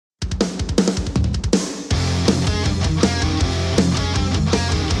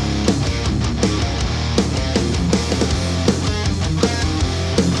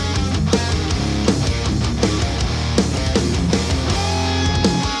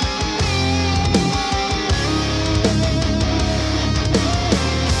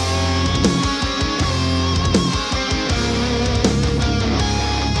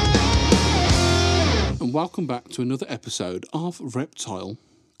welcome back to another episode of Reptile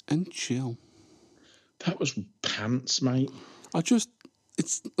and Chill. That was pants, mate. We're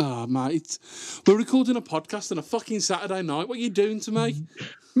recording a podcast on a fucking Saturday night. What are you doing to me?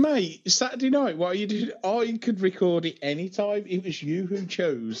 Mate, Saturday night, what are you doing? I could record it anytime. It was you who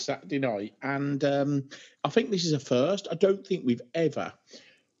chose Saturday night. And I think this is a first. I don't think we've ever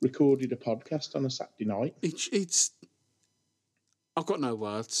recorded a podcast on a Saturday night. I've got no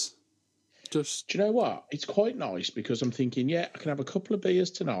words. Do you know what? It's quite nice because I'm thinking, I can have a couple of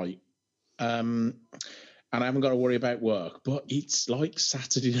beers tonight. And I haven't got to worry about work, but it's like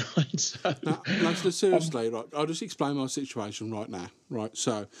Saturday night. So. No, seriously, right? I'll just explain my situation right now. Right,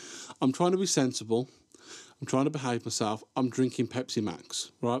 so I'm trying to be sensible. I'm trying to behave myself. I'm drinking Pepsi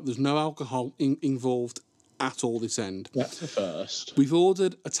Max. Right, there's no alcohol involved at all this end. That's the first. We've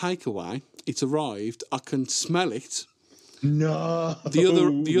ordered a takeaway. It's arrived. I can smell it. No.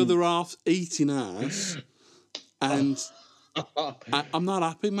 The other half's eating ours, and. I'm not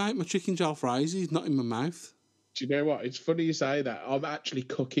happy, mate. My chicken jalfrezi is not in my mouth. Do you know what? It's funny you say that. I'm actually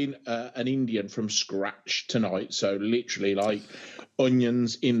cooking an Indian from scratch tonight. So literally like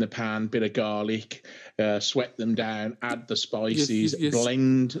onions in the pan, bit of garlic, sweat them down, add the spices,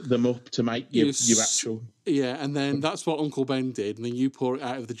 blend them up to make your actual... Yeah, and then that's what Uncle Ben did, and then you pour it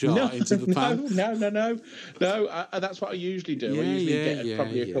out of the jar into the pan. No, that's what I usually do. I usually get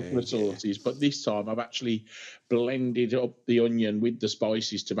probably a couple of sauces, but this time I've actually blended up the onion with the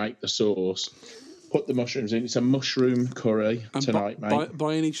spices to make the sauce. Put the mushrooms in. It's a mushroom curry tonight, mate.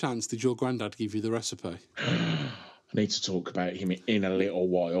 By any chance, did your granddad give you the recipe? I need to talk about him in a little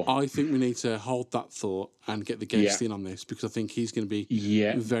while. I think we need to hold that thought and get the guest in on this because I think he's going to be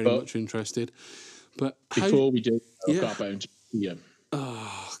very much interested. But before we do, I've got a bone to you.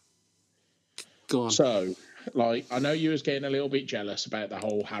 Oh, go on. So, I know you was getting a little bit jealous about the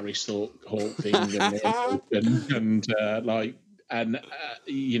whole Harris Hawk thing, and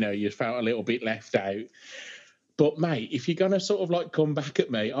you felt a little bit left out. But mate, if you're gonna sort of come back at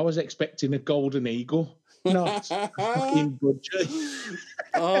me, I was expecting a golden eagle, not fucking budgie.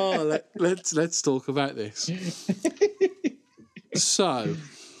 Oh, let's talk about this. So,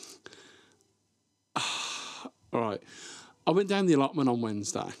 all right, I went down the allotment on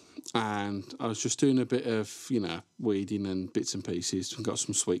Wednesday, and I was just doing a bit of weeding and bits and pieces, and got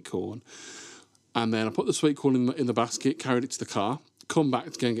some sweet corn. And then I put the sweet corn in the basket, carried it to the car, come back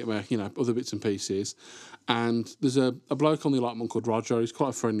to go and get my, other bits and pieces. And there's a bloke on the allotment called Roger. He's quite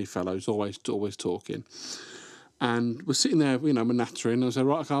a friendly fellow. He's always talking. And we're sitting there, we're nattering. I was like,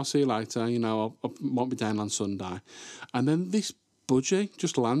 right, I'll see you later. I might be down on Sunday. And then this budgie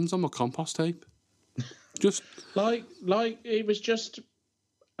just lands on my compost heap. Just like it was just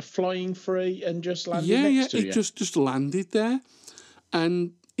flying free and just landed next to you. Yeah, it just landed there.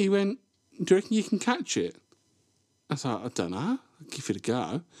 And he went, do you reckon you can catch it? I thought, I don't know. I'll give it a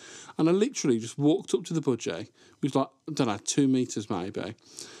go. And I literally just walked up to the budgie. It was like, I don't know, 2 meters maybe.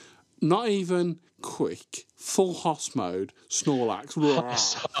 Not even quick. Full Hoss mode. Snorlax.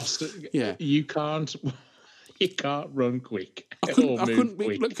 Yeah. You can't run quick. I couldn't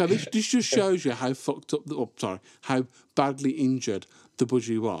look, this just shows you how fucked up, how badly injured the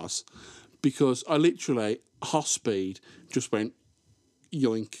budgie was. Because I literally, Hoss speed, just went,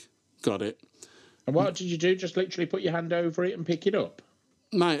 yoink. Got it. And what did you do? Just literally put your hand over it and pick it up?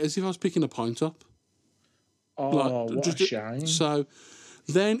 Mate, as if I was picking a pint up. Oh, what a shame. So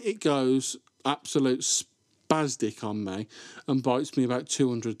then it goes absolute spastic on me and bites me about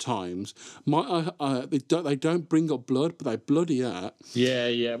 200 times. They don't bring up blood, but they bloody hurt.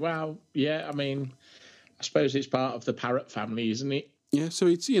 Yeah. Well, yeah, I mean, I suppose it's part of the parrot family, isn't it? Yeah, so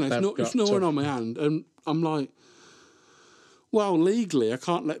it's gnawing on my hand. And I'm like, well, legally, I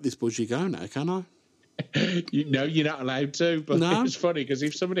can't let this budgie go now, can I? You're not allowed to. But no. It's funny because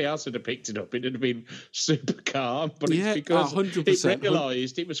if somebody else had picked it up, it would have been super calm. But it's because 100%, it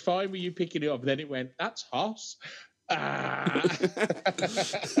realised it was fine with you picking it up. Then it went, that's Hoss.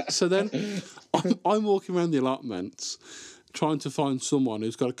 So then I'm walking around the allotments trying to find someone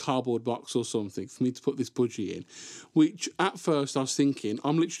who's got a cardboard box or something for me to put this budgie in, which at first I was thinking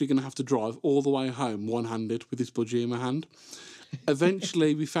I'm literally going to have to drive all the way home one-handed with this budgie in my hand.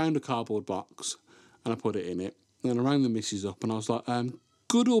 Eventually we found a cardboard box and I put it in it. And I rang the missus up and I was like,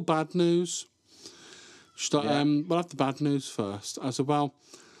 good or bad news? She's like, we'll have the bad news first. I said, well,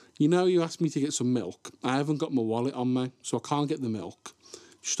 you asked me to get some milk. I haven't got my wallet on me, so I can't get the milk.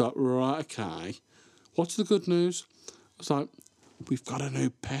 She's like, right, okay. What's the good news? I was like, we've got a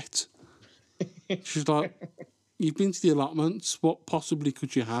new pet. She's like, you've been to the allotments. What possibly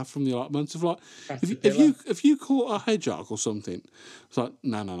could you have from the allotments? Of like, if you caught a hedgehog or something? I was like,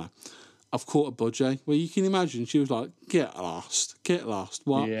 no. I've caught a budgie. Well, you can imagine she was like, get lost.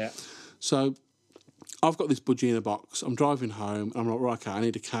 What? Yeah. So I've got this budgie in a box. I'm driving home. I'm like, right, okay, I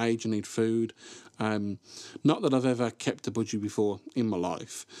need a cage. I need food. Not that I've ever kept a budgie before in my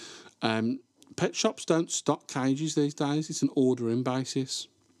life. Pet shops don't stock cages these days. It's an ordering basis.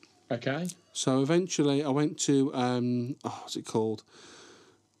 Okay. So eventually I went to, what's it called?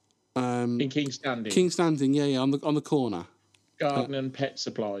 In King's Standing. King's Standing, yeah, on the corner. Garden and Pet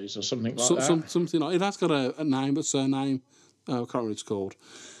Supplies or something like that. Something like it has got a name, but surname. I can't remember what it's called.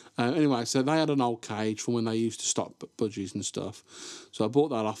 Anyway, so they had an old cage from when they used to stock budgies and stuff. So I bought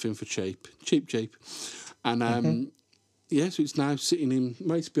that off him for cheap. And yeah, so it's now sitting in.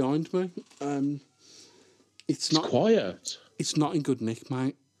 Mate's behind me. It's not quiet. It's not in good nick,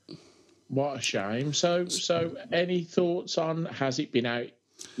 mate. What a shame. So any thoughts on, has it been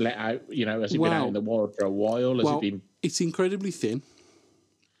let out? You know, has it been out in the wild for a while? Has it been? It's incredibly thin.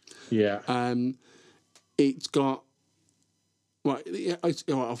 Yeah. It's got. Well,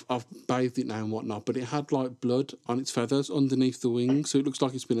 I've bathed it now and whatnot, but it had like blood on its feathers underneath the wings, so it looks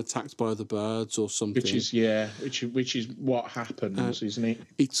like it's been attacked by other birds or something. Which is what happens, isn't it?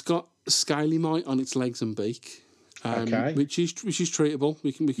 It's got scaly mite on its legs and beak, okay, which is treatable.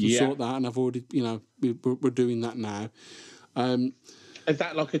 We can sort that, and I've already, we're doing that now. Is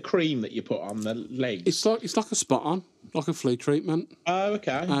that like a cream that you put on the legs? It's like a spot on, like a flea treatment. Oh,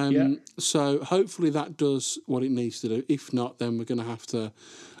 okay. So hopefully that does what it needs to do. If not, then we're going to have to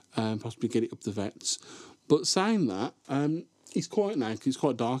possibly get it up the vets. But saying that, it's quiet now because it's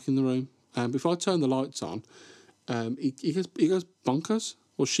quite dark in the room. But if I turn the lights on, he goes bonkers,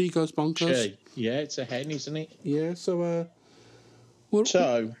 or she goes bonkers. Yeah, it's a hen, isn't it? Yeah. So.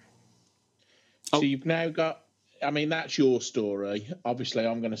 So you've now got. I mean, that's your story. Obviously,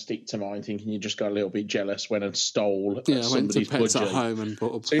 I'm going to stick to mine, thinking you just got a little bit jealous when I stole somebody's I went to Pets budgie. at Home and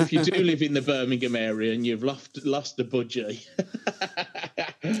bought up. So if you do live in the Birmingham area and you've lost a budgie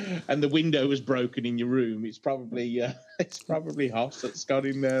and the window was broken in your room, it's probably Hoss that's got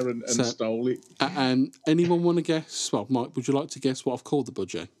in there and stole it. Anyone want to guess? Well, Mike, would you like to guess what I've called the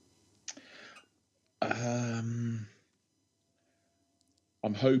budgie?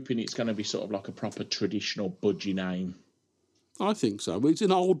 I'm hoping it's going to be sort of like a proper traditional budgie name. I think so. But it's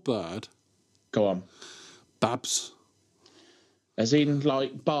an old bird. Go on. Babs. As in,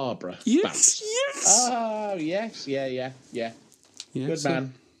 like, Barbara? Yes, Babs. yes! Oh, yes, yeah. Good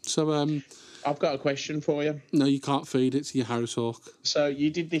man. So, I've got a question for you. No, you can't feed it to your house hawk. So, you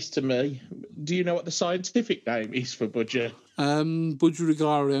did this to me. Do you know what the scientific name is for budgie?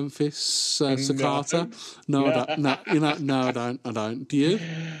 Budgerigarianthus saccata. No, I don't. Do you?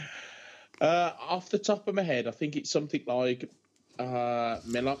 Off the top of my head, I think it's something like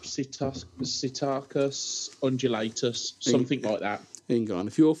Melopsittacus undulatus, something like that. Hang on.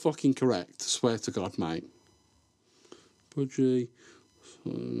 If you're fucking correct, swear to God, mate. Budgie.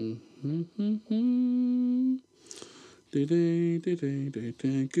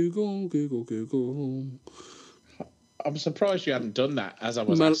 Google. I'm surprised you hadn't done that as I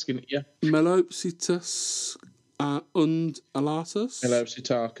was asking you. Melopsittacus undulatus.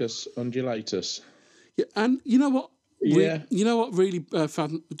 Melopsittacus undulatus. Yeah, and you know what? Yeah. You know what really I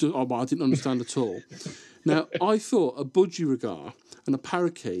didn't understand at all. Now, I thought a budgerigar and a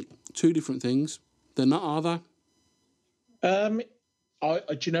parakeet, two different things. They're not, are they? Do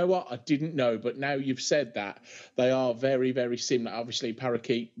you know what? I didn't know, but now you've said that, they are very, very similar. Obviously,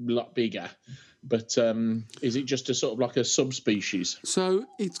 parakeet a lot bigger, but is it just a sort of like a subspecies? So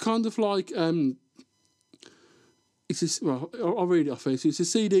it's kind of like I'll read it off here. So it's a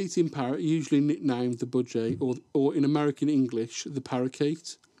seed-eating parrot, usually nicknamed the budgie, or in American English, the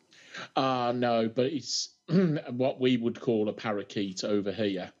parakeet. No, but it's what we would call a parakeet over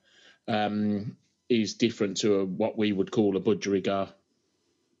here is different to what we would call a budgerigar.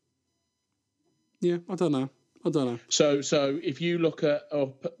 Yeah, I don't know. So if you look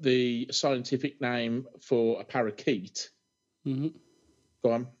up the scientific name for a parakeet, go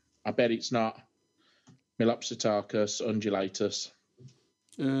on. I bet it's not Melopsittacus undulatus.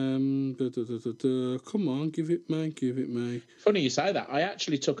 Come on, give it me. Funny you say that. I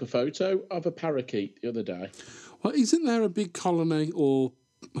actually took a photo of a parakeet the other day. Well, isn't there a big colony or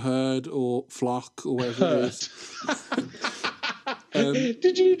herd or flock or whatever it is?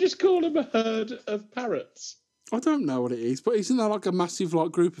 Did you just call them a herd of parrots? I don't know what it is, but isn't there like a massive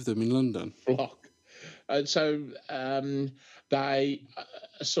group of them in London? Flock. And so they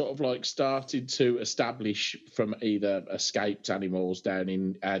sort of started to establish from either escaped animals down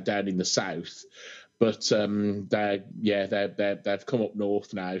in the south, but they've come up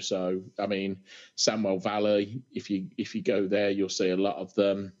north now. So I mean, Samwell Valley. If you go there, you'll see a lot of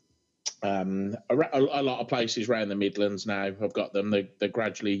them. A lot of places around the Midlands now have got them. They're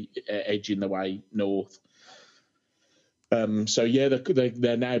gradually edging the way north. So yeah,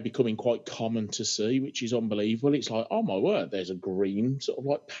 they're now becoming quite common to see, which is unbelievable. It's like, oh my word, there's a green sort of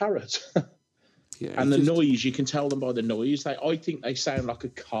like parrot. Yeah, and the noise, you can tell them by the noise. I think they sound like a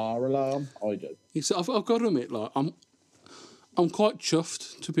car alarm. I do. I've got to admit, like I'm quite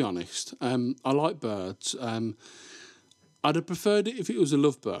chuffed, to be honest. I like birds. I'd have preferred it if it was a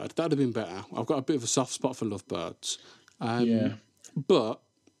lovebird. That'd have been better. I've got a bit of a soft spot for lovebirds. Yeah. But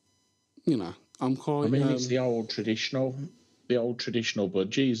you know, I'm quite. I mean, it's the old traditional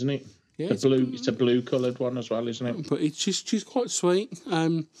budgie, isn't it? Yeah, it's a blue coloured one as well, isn't it? But she's quite sweet.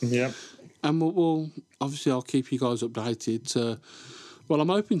 Yeah. And we'll obviously I'll keep you guys updated. Well, I'm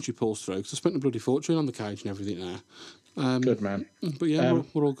hoping she pulls through because I spent a bloody fortune on the cage and everything there. Good man. But yeah,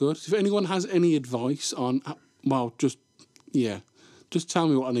 we're all good. If anyone has any advice on, well, just tell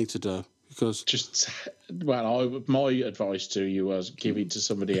me what I need to do because my advice to you was give it to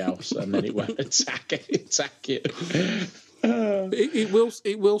somebody else and then it won't attack you.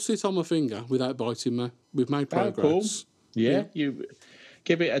 It will sit on my finger without biting me. We've made progress. Oh, cool. Yeah, you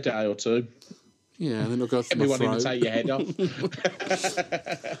give it a day or two. Yeah, and then it'll go through my throat. Everyone even take your head off.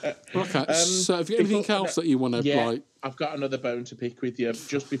 Okay, so if you have anything else that you want to like... I've got another bone to pick with you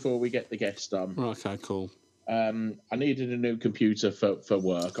just before we get the guest on. Okay, cool. I needed a new computer for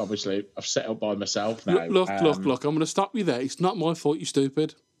work. Obviously, I've set up by myself now. Look, I'm going to stop you there. It's not my fault, you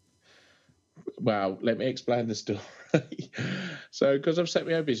stupid. Well, let me explain the story. So, because I've set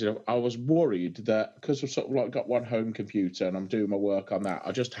my own business up, I was worried that because I've sort of like got one home computer and I'm doing my work on that,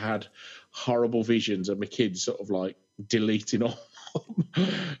 I just had horrible visions of my kids sort of like deleting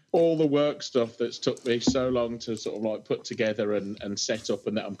all the work stuff that's took me so long to sort of like put together and set up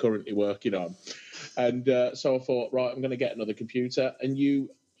and that I'm currently working on. And so I thought, right, I'm going to get another computer. And you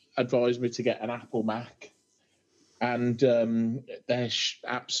advised me to get an Apple Mac. And they're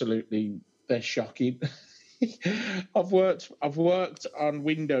shocking. I've worked on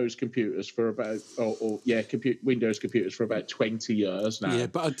Windows computers for about Windows computers for about 20 years now. Yeah,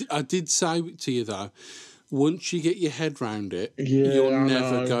 but I did say to you though, once you get your head round it, you'll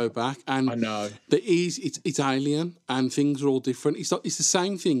never go back. And I know it's alien and things are all different. It's the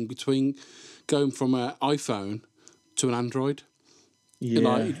same thing between going from an iPhone to an Android.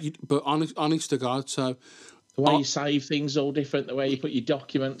 Yeah, but honest to God, so. The way you save things all different, the way you put your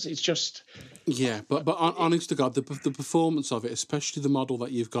documents, it's just... Yeah, but honest to God, the performance of it, especially the model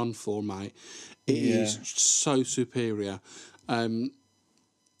that you've gone for, mate, it is so superior.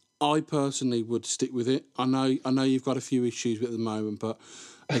 I personally would stick with it. I know you've got a few issues with it at the moment, but...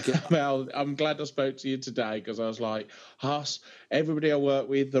 Well, I'm glad I spoke to you today because I was like, Haas, everybody I work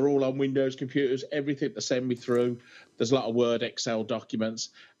with, they're all on Windows computers, everything they send me through, there's a lot of Word, Excel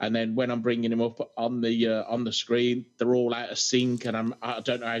documents, and then when I'm bringing them up on the screen, they're all out of sync, and I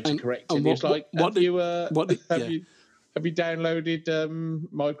don't know how to correct it. It's like, have you downloaded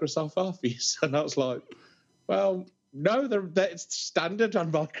Microsoft Office? And I was like, well, no, it's standard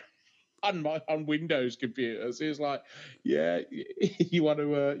on Microsoft. On Windows computers, it's like, yeah, you want to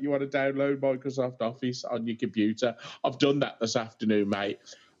download Microsoft Office on your computer. I've done that this afternoon, mate.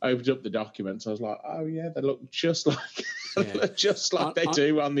 I opened up the documents. I was like, oh yeah, they look just like they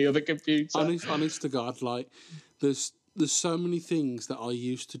do on the other computer. Honest to God, like there's so many things that I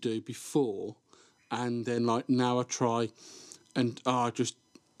used to do before, and then like now I try, and just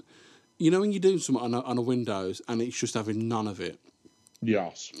when you're doing something on a Windows and it's just having none of it.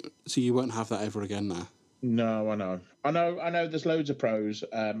 Yes. So you won't have that ever again now. No, I know. There's loads of pros.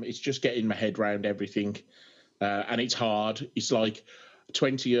 It's just getting my head around everything, and it's hard. It's like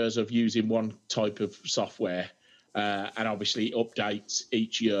 20 years of using one type of software, and obviously it updates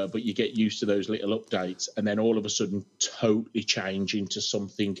each year, but you get used to those little updates, and then all of a sudden totally change into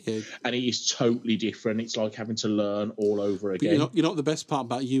something, and it is totally different. It's like having to learn all over again. But you know what the best part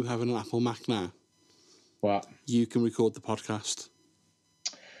about you having an Apple Mac now? What? You can record the podcast.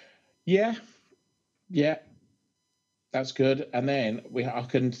 Yeah, that's good. And then I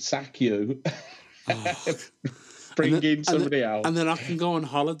can sack you, bring in somebody else, and then I can go on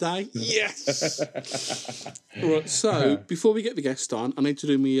holiday. Yes. Right. So before we get the guest on, I need to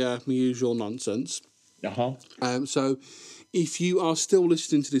do my usual nonsense. So, if you are still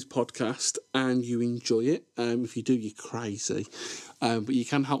listening to this podcast and you enjoy it, if you do, you're crazy. But you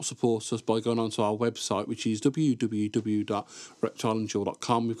can help support us by going onto our website, which is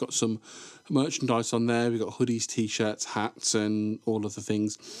www.reptileandchill.com. We've got some merchandise on there. We've got hoodies, T-shirts, hats, and all other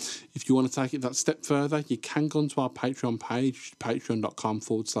things. If you want to take it that step further, you can go onto our Patreon page,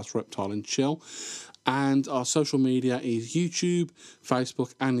 patreon.com/reptileandchill. And our social media is YouTube,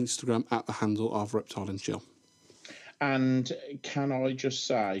 Facebook, and Instagram at the handle of Reptile and Chill. And can I just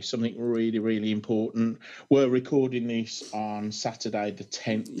say something really, really important? We're recording this on Saturday, the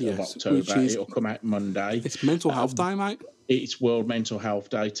 10th of October. It'll come out Monday. It's Mental Health Day, mate. It's World Mental Health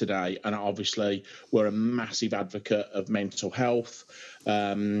Day today, and obviously we're a massive advocate of mental health.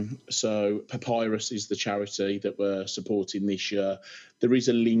 So Papyrus is the charity that we're supporting this year. There is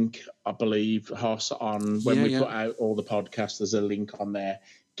a link, I believe, Hoss, on when we put out all the podcasts. There's a link on there.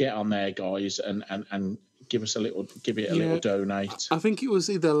 Get on there, guys, and give it a little donate. I think it was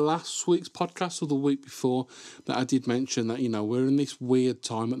either last week's podcast or the week before that I did mention that, we're in this weird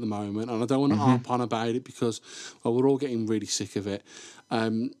time at the moment, and I don't want to harp on about it because we're all getting really sick of it.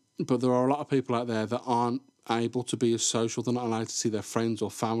 But there are a lot of people out there that aren't able to be as social. They're not allowed to see their friends or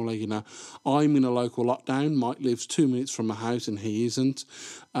family. I'm in a local lockdown. Mike lives 2 minutes from my house and he isn't.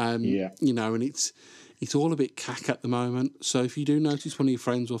 And it's all a bit cack at the moment. So if you do notice one of your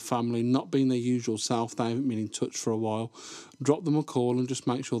friends or family not being their usual self, they haven't been in touch for a while, drop them a call and just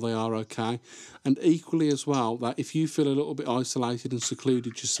make sure they are okay. And equally as well, that if you feel a little bit isolated and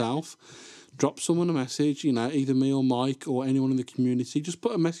secluded yourself, drop someone a message, either me or Mike or anyone in the community. Just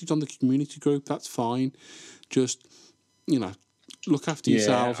put a message on the community group, that's fine. Just, look after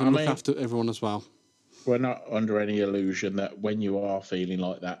yourself and look after everyone as well. We're not under any illusion that when you are feeling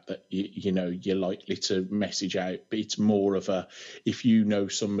like that you're likely to message out. But it's more of a, if you know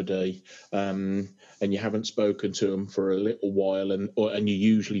somebody and you haven't spoken to them for a little while, and you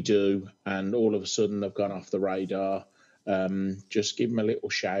usually do, and all of a sudden they've gone off the radar, just give them a little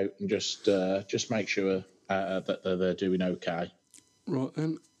shout and just make sure that they're doing okay. Right,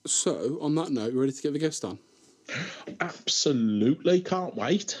 and so on that note, ready to get the guest on? Absolutely, can't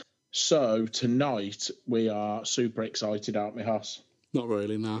wait. So tonight we are super excited, aren't we, Hoss? Not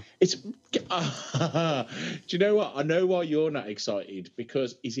really, no. It's. Do you know what? I know why you're not excited,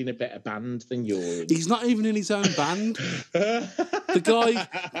 because he's in a better band than you're in. He's not even in his own band.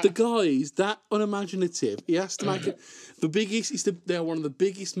 The guy's that unimaginative. He has to make it the biggest. They're one of the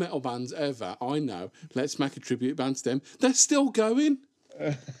biggest metal bands ever. I know. Let's make a tribute band to them. They're still going.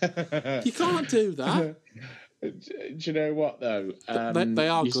 You can't do that. Do you know what, though? They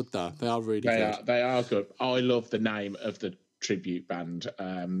are good, though. They are really good. They are good. I love the name of the tribute band.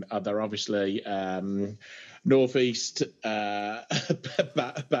 They're obviously Northeast band,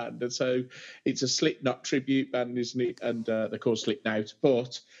 so it's a Slipknot tribute band, isn't it? And they're called Slipknot.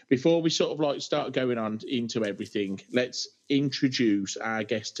 But before we sort of start going on into everything, let's introduce our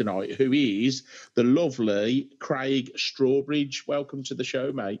guest tonight, who is the lovely Craig Strawbridge. Welcome to the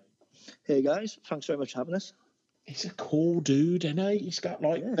show, mate. Hey guys, thanks very much for having us. He's a cool dude, isn't he? He's got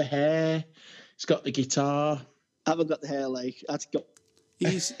the hair, he's got the guitar. I haven't got the hair that's got.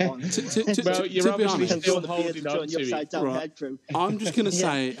 He's well, you're obviously still holding on to it. Right. I'm just going to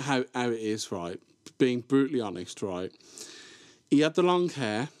say how it is, right? Being brutally honest, right? He had the long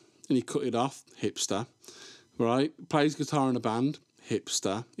hair and he cut it off, hipster, right? Plays guitar in a band,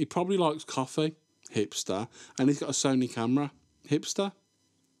 hipster. He probably likes coffee, hipster, and he's got a Sony camera, hipster.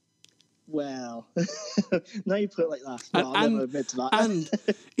 Well, now you put it like that. No, I'll never admit to that. And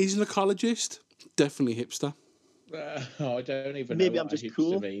he's an ecologist, definitely hipster. I don't even Maybe know I'm what just hipster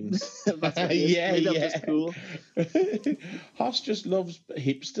cool. means. Maybe I'm just cool. Hoss just loves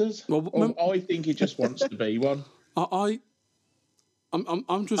hipsters. Well, I think he just wants to be one. I'm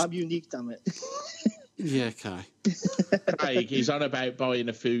just. I'm unique, damn it. Yeah, okay. Craig, he's on about buying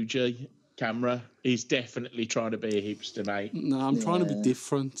a Fuji camera. He's definitely trying to be a hipster, mate. No, I'm trying to be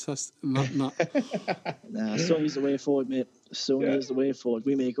different. That's not. Nah, Sony's the way forward, mate. Sony is the way forward.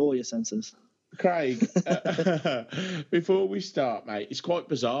 We make all your senses. Craig, before we start, mate, it's quite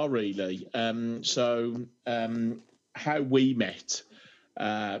bizarre, really. How we met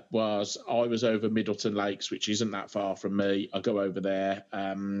was I was over Middleton Lakes, which isn't that far from me. I go over there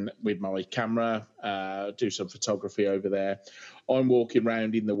with my camera, do some photography over there. I'm walking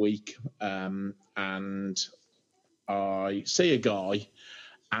around in the week and I see a guy,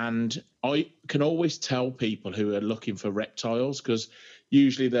 and I can always tell people who are looking for reptiles, because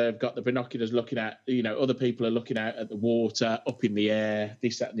usually they've got the binoculars looking at, other people are looking out at the water, up in the air,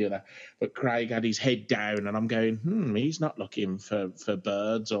 this, that, and the other. But Craig had his head down, and I'm going, he's not looking for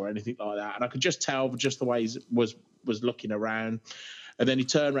birds or anything like that. And I could just tell just the way he was looking around. And then he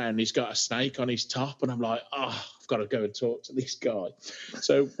turned around and he's got a snake on his top, and I'm like, I've got to go and talk to this guy.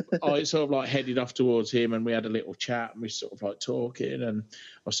 So I sort of like headed off towards him, and we had a little chat, and we sort of like talking, and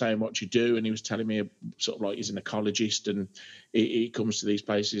I was saying what you do, and he was telling me sort of like he's an ecologist, and he comes to these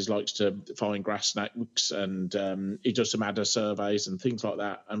places, likes to find grass snakes, and he does some adder surveys and things like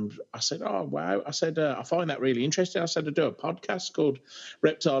that. And I said, oh wow, I said I find that really interesting. I said I do a podcast called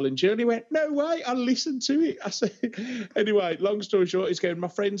Reptile and Chill. He went, no way, I listened to it. I said, anyway, long story short, he's going, my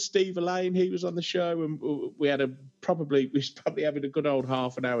friend Steve Elaine, he was on the show, and we was probably having a good old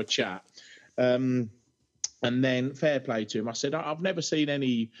half an hour chat. And then fair play to him. I said, I've never seen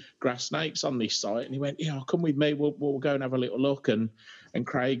any grass snakes on this site. And he went, yeah, come with me. We'll go and have a little look. And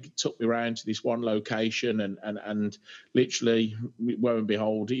Craig took me around to this one location, and literally, lo and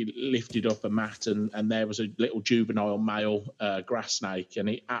behold, he lifted up a mat, and there was a little juvenile male grass snake, and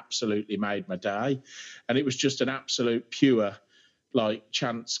it absolutely made my day. And it was just an absolute pure, like,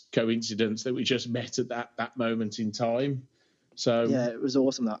 chance coincidence that we just met at that moment in time. So yeah, it was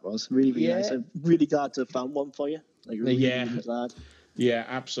awesome. That was really nice. I'm really glad to have found one for you. Like, really glad. Yeah,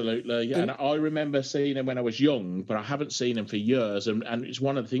 absolutely. And I remember seeing him when I was young, but I haven't seen him for years. And it's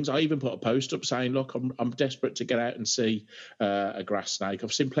one of the things, I even put a post up saying, look, I'm desperate to get out and see a grass snake.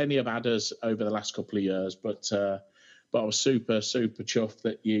 I've seen plenty of adders over the last couple of years, but I was super chuffed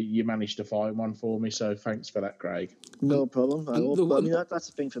that you managed to find one for me. So thanks for that, Craig. No problem. But I mean, that's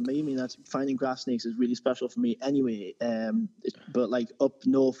the thing for me. I mean, that's finding grass snakes is really special for me anyway. But like up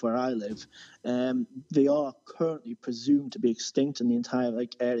north where I live, they are currently presumed to be extinct in the entire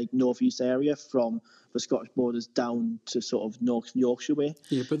like northeast area from the Scottish borders down to sort of North Yorkshire way.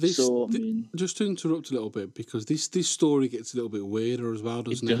 Yeah, but just to interrupt a little bit, because this story gets a little bit weirder as well,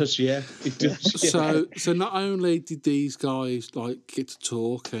 doesn't it? It does, yeah. It does. So not only did these guys like get to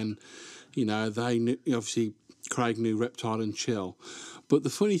talk, and they knew, obviously Craig knew Reptile and Chill, but the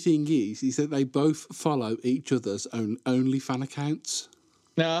funny thing is that they both follow each other's own OnlyFans accounts.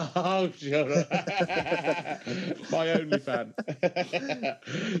 No, shut up. My only fan.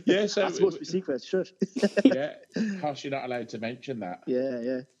 Yeah, so that's supposed to be secret. Shush. Yeah, gosh, you're not allowed to mention that.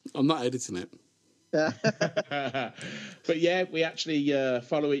 Yeah. I'm not editing it. But yeah, we actually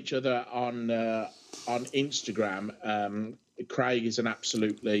follow each other on Instagram. Craig is an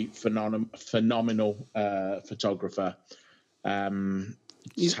absolutely phenomenal photographer.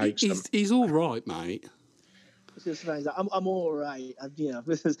 He's all right, mate. I'm all right.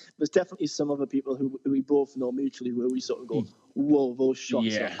 There's definitely some other people who we both know mutually where we sort of go, whoa, those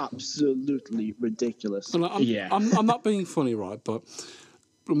shots are absolutely ridiculous. Well, I'm not being funny, right? But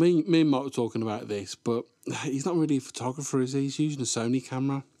me and Mark were talking about this, but he's not really a photographer, is he? He's using a Sony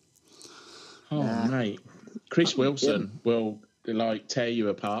camera. Oh, mate. Chris Wilson will tear you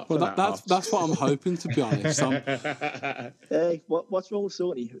apart. Well, that's what I'm hoping, to be honest. Hey, what's wrong with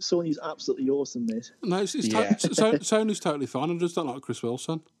Sony? Sony's absolutely awesome, mate. No, Sony's totally fine. I just don't like Chris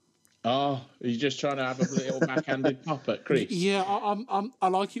Wilson. Oh, are you just trying to have a little backhanded pop at Chris? Yeah, I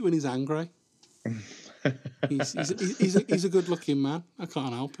like it when he's angry. He's a good-looking man. I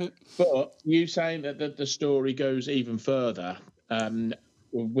can't help it. But you saying that the story goes even further.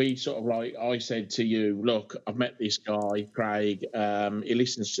 We sort of I said to you, look, I've met this guy, Craig. He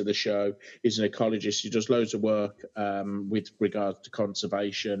listens to the show. He's an ecologist. He does loads of work with regards to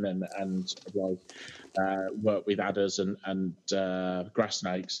conservation and work with adders and grass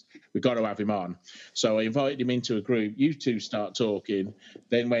snakes. We've got to have him on. So I invited him into a group. You two start talking.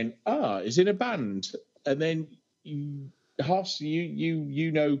 Then went, he's in a band. And then Hoss,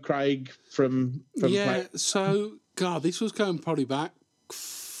 you know Craig from yeah. So God, this was going probably back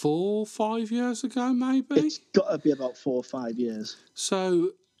 4 or 5 years ago, maybe. It's got to be about 4 or 5 years.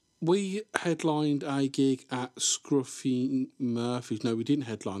 So we headlined a gig at Scruffy Murphy's. No, we didn't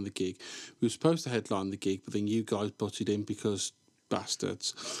headline the gig. We were supposed to headline the gig, but then you guys butted in because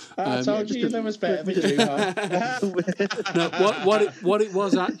bastards. I told you there was better than you. No, what it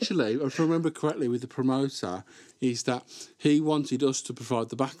was actually, if I remember correctly, with the promoter, is that he wanted us to provide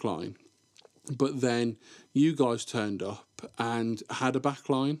the backline, but then you guys turned up and had a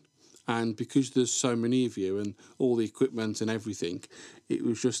backline, and because there's so many of you and all the equipment and everything, it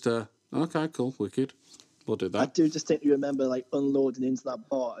was just okay, cool, wicked, we'll do that. I do distinctly remember unloading into that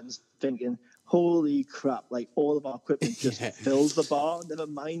bar and just thinking, holy crap, all of our equipment just fills the bar, never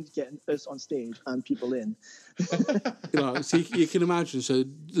mind getting us on stage and people in. So you can imagine, so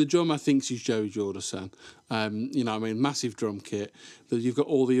the drummer thinks he's Joey Jordison. Massive drum kit. You've got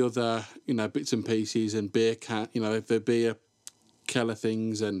all the other, bits and pieces and beer can, the beer Keller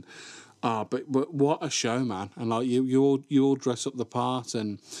things, and but what a show, man. And you all dress up the part,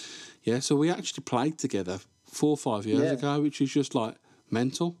 and so we actually played together 4 or 5 years ago, which is just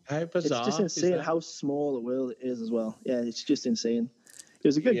Mental. How bizarre! It's just insane how small the world is as well. Yeah, it's just insane. It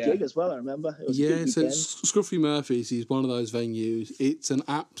was a good gig as well, I remember. It was a good so weekend. Scruffy Murphy's is one of those venues. It's an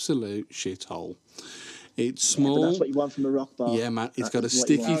absolute shithole. It's small. But that's what you want from a rock bar. Yeah, man. It's got a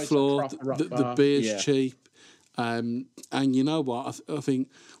sticky floor. The beer's cheap. And you know what? I think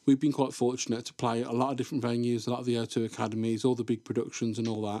we've been quite fortunate to play a lot of different venues, a lot of the O2 Academies, all the big productions and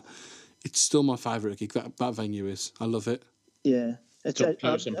all that. It's still my favourite gig, that venue is. I love it. Yeah. It's up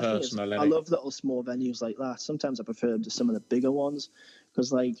close and personal. I love little small venues like that. Sometimes I prefer them to some of the bigger ones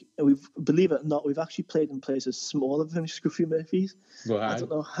because, like, believe it or not, we've actually played in places smaller than Scruffy Murphy's. Wow. I don't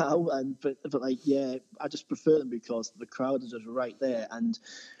know how, but like, yeah, I just prefer them because the crowd is just right there. And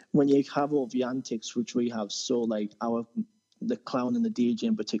when you have all the antics, which we have, so like the clown and the DJ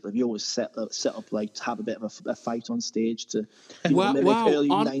in particular, you always set up like to have a bit of a fight on stage to mimic early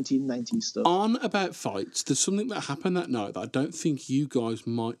 1990s stuff. On about fights, there's something that happened that night that I don't think you guys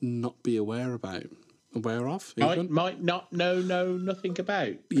might not be aware of. Might not know nothing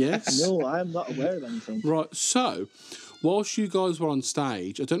about. Yes. No, I'm not aware of anything. Right, so whilst you guys were on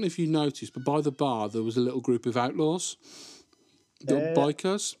stage, I don't know if you noticed, but by the bar there was a little group of outlaws,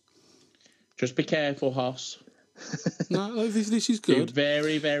 bikers. Just be careful, Hoss. No, this is good. Be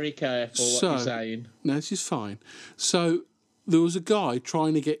very, very careful what you're saying. No, this is fine. So there was a guy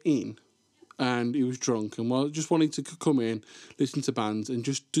trying to get in, and he was drunk and just wanted to come in, listen to bands, and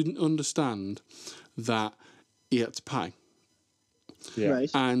just didn't understand that he had to pay. Yeah.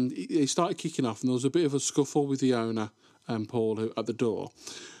 Right. And he started kicking off, and there was a bit of a scuffle with the owner and Paul at the door.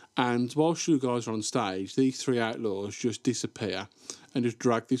 And whilst you guys are on stage, these three outlaws just disappear and just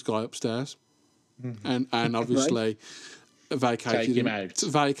drag this guy upstairs. And obviously vacated him out.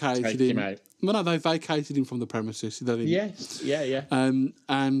 Vacated him out. Well, no, they vacated him from the premises. Yes, yeah.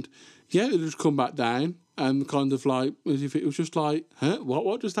 And they just come back down and kind of like as if it was just like,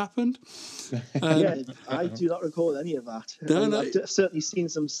 what just happened? I do not recall any of that. No. I've certainly seen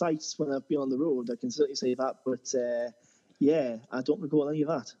some sights when I've been on the road. I can certainly say that, but I don't recall any of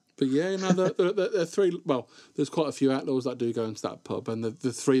that. But yeah, no, the three. Well, there's quite a few outlaws that do go into that pub, and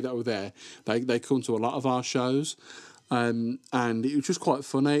the three that were there, they come to a lot of our shows, and it was just quite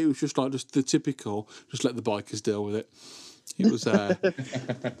funny. It was just like just the typical, just let the bikers deal with it. It was,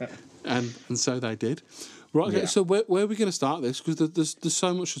 and so they did. Right, okay. Yeah. So where are we going to start this? Because there's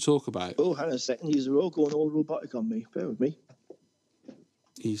so much to talk about. Oh, hang on a second. You're all going all robotic on me. Bear with me.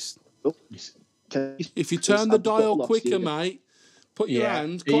 If you turn the dial quicker, mate. Put your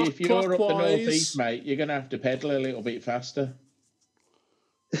hand if you're up the northeast, mate, you're going to have to pedal a little bit faster.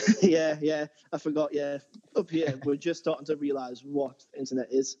 yeah, I forgot. Yeah, up here we're just starting to realise what internet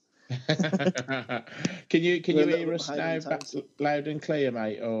is. Can you hear us now, loud and clear,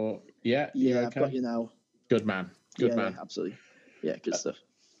 mate? Or yeah, okay? I've got you now. Good man. Yeah, absolutely. Yeah, good stuff.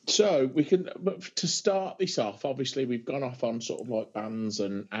 So we can, but to start this off, obviously we've gone off on sort of like bands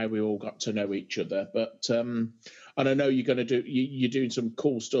and how we all got to know each other. But and I know you're going to you're doing some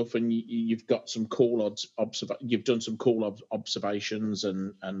cool stuff, and you've got some cool you've done some cool observations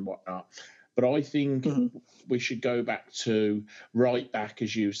and whatnot. But I think we should go back,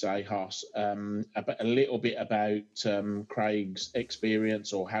 as you say, Hoss, a little bit about Craig's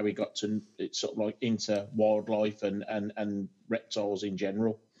experience or how he got to sort of like into wildlife and reptiles in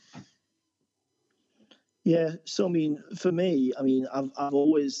general. Yeah, so I mean, for me, I've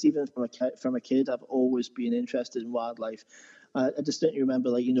always, even from a kid, I've always been interested in wildlife. I distinctly remember,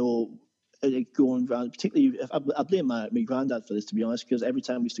 going around, particularly, I blame my granddad for this, to be honest, because every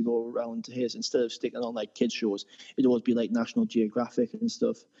time we used to go around to his, instead of sticking on like kids shows, it'd always be like National Geographic and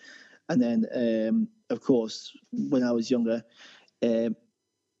stuff. And then, of course, when I was younger,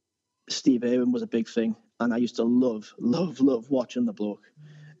 Steve Irwin was a big thing, and I used to love watching the bloke.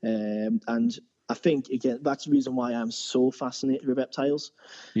 And I think, again, that's the reason why I'm so fascinated with reptiles.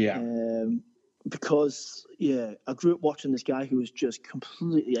 Yeah. Because, I grew up watching this guy who was just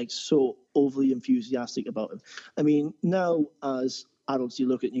completely, so overly enthusiastic about him. I mean, now as adults, you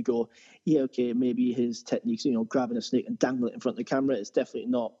look at it and you go, okay, maybe his techniques, grabbing a snake and dangling it in front of the camera is definitely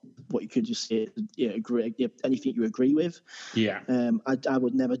not what you could just say, anything you agree with. Yeah. I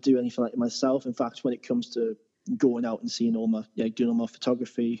would never do anything like it myself. In fact, when it comes to going out and seeing all my, doing all my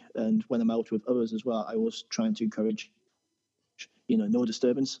photography, and when I'm out with others as well, I was trying to encourage, no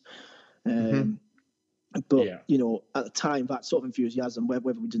disturbance. But at the time, that sort of enthusiasm,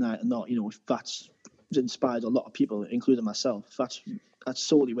 whether we deny it or not, that's inspired a lot of people, including myself. That's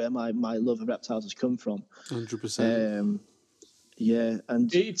solely where my love of reptiles has come from. 100%.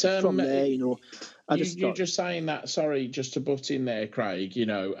 And it's, from there, you're just saying that. Sorry, just to butt in there, Craig.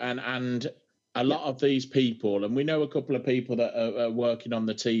 And a lot of these people, and we know a couple of people that are working on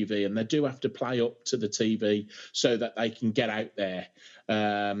the TV, and they do have to play up to the TV so that they can get out there.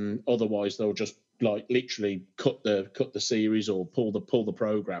 Otherwise, they'll just like literally cut the series or pull the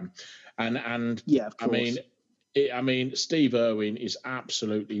program. And yeah, of course. I mean, Steve Irwin is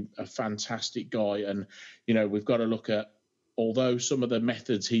absolutely a fantastic guy, and we've got to look at. Although some of the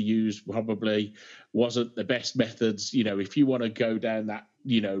methods he used probably wasn't the best methods, if you want to go down that,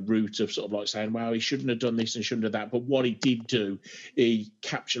 route of sort of like saying, well, he shouldn't have done this and shouldn't have that. But what he did do, he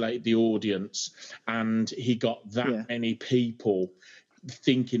capsulated the audience, and he got that many people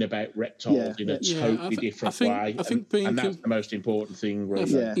thinking about reptiles in a totally different way. I think and that's the most important thing,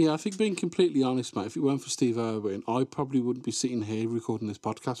 really. I think being completely honest, mate, if it weren't for Steve Irwin, I probably wouldn't be sitting here recording this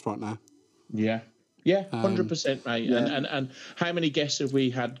podcast right now. Yeah, 100%, mate. And how many guests have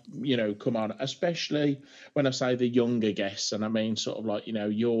we had, come on, especially when I say the younger guests, and I mean sort of like,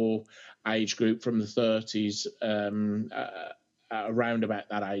 your age group from the 30s, around about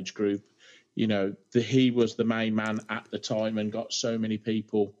that age group, he was the main man at the time and got so many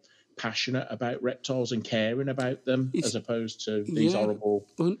people passionate about reptiles and caring about them as opposed to these horrible...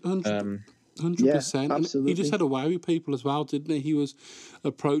 100%. Absolutely. He just had a way with people as well, didn't he? He was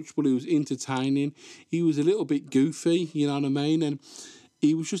approachable, he was entertaining, he was a little bit goofy, you know what I mean? And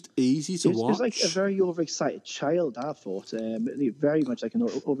he was just easy to watch. He was like a very overexcited child, I thought. Very much like an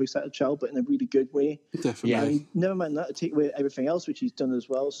overexcited child, but in a really good way. Definitely. I mean, never mind that, to take away everything else which he's done as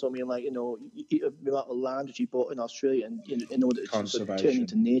well. So, I mean, like, the amount of land which he bought in Australia and, in order to sort of turn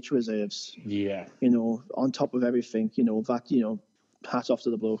into nature reserves. Yeah. On top of everything, that, hats off to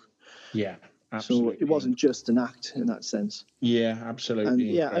the bloke. Yeah, absolutely. So it wasn't just an act in that sense. Yeah, absolutely. And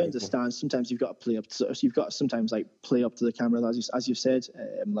incredible. I understand. Sometimes you've got to play up. You've got to sometimes play up to the camera, as you said,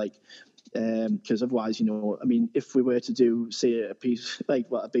 because otherwise, I mean, if we were to do say a piece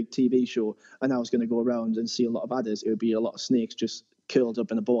a big TV show, and I was going to go around and see a lot of adders, it would be a lot of snakes just curled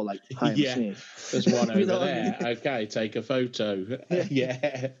up in a ball like hi, I'm a snake. There's one over there. I mean? Okay, take a photo.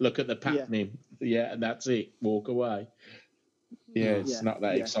 Look at the patterning. Yeah, and that's it. Walk away. Yeah, it's not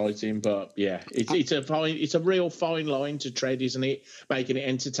that exciting, but it's a real fine line to tread, isn't it? Making it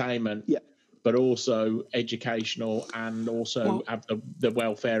entertainment, but also educational, and also have the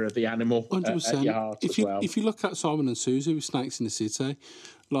welfare of the animal 100%. At your heart as well. If you look at Simon and Susie with Snakes in the City,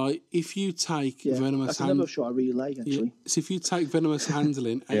 like if you take venomous, that's another show I really like actually. So if you take venomous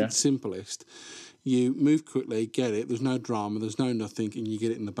handling at its simplest. You move quickly, get it, there's no drama, there's no nothing, and you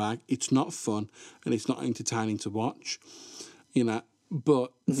get it in the bag. It's not fun, and it's not entertaining to watch.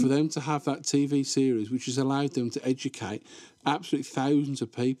 But for them to have that TV series, which has allowed them to educate absolutely thousands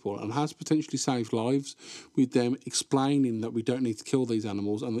of people and has potentially saved lives, with them explaining that we don't need to kill these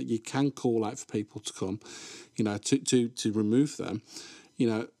animals and that you can call out for people to come, to remove them,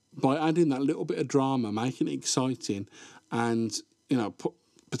 by adding that little bit of drama, making it exciting, and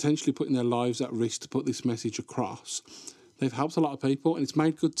potentially putting their lives at risk to put this message across. They've helped a lot of people, and it's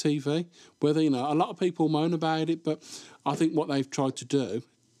made good TV. Whether a lot of people moan about it, but I think what they've tried to do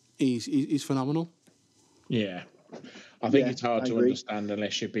is phenomenal. Yeah, I think it's hard to understand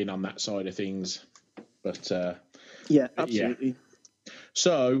unless you've been on that side of things. But absolutely.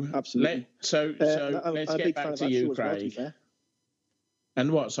 So absolutely. Let's get back to you, Craig.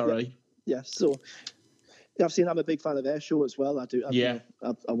 And what? Sorry. Yeah. So I'm a big fan of their show as well. I do. I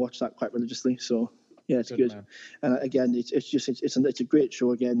watch that quite religiously. So. Yeah, it's good. And again, it's a great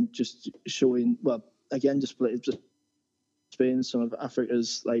show. Again, just showing displaying some of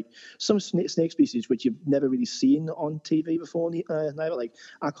Africa's some snake species which you've never really seen on TV before. Neither.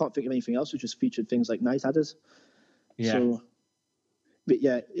 I can't think of anything else which has featured things like night adders. Yeah. So, but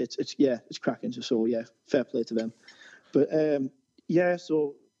it's cracking. So fair play to them. But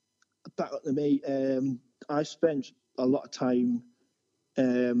so back up to me. I spent a lot of time.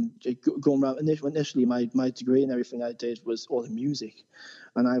 Going around initially, my degree and everything I did was all in music,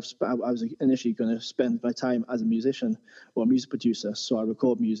 and I was initially going to spend my time as a musician or a music producer, so I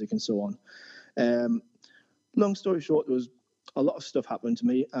record music and so on. Long story short, there was a lot of stuff happened to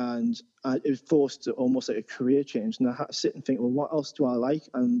me, and it was forced to almost like a career change, and I had to sit and think, well, what else do I like?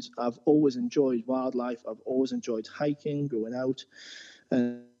 And I've always enjoyed wildlife. I've always enjoyed hiking, going out,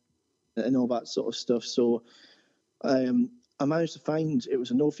 and all that sort of stuff. So I managed to find it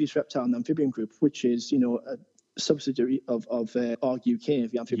was a Northeast Reptile and Amphibian Group, which is a subsidiary of ARG UK,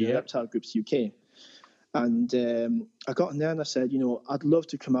 the Amphibian Reptile Groups UK. And I got in there and I said, I'd love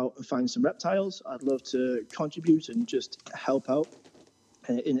to come out and find some reptiles. I'd love to contribute and just help out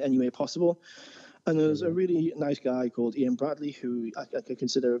in any way possible. And there's a really nice guy called Ian Bradley, who I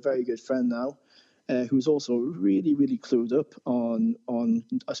consider a very good friend now, who's also really, really clued up on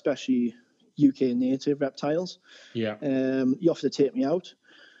especially UK native reptiles. Yeah. He offered to take me out.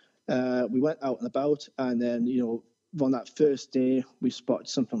 We went out and about, and then, on that first day, we spotted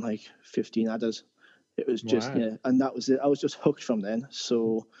something like 15 adders. It was just, and that was it. I was just hooked from then.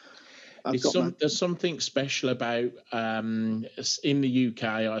 So there's something special about, in the UK,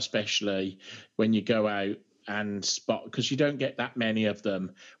 especially when you go out and spot, because you don't get that many of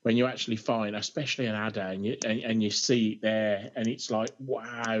them, when you actually find, especially an adder, and you see it there, and it's like,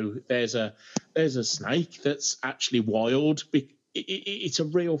 wow, there's a snake that's actually wild. It's a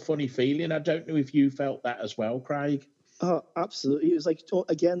real funny feeling. I don't know if you felt that as well, Craig. Oh, absolutely. It was like,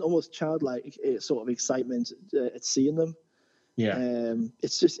 again, almost childlike sort of excitement at seeing them. Yeah.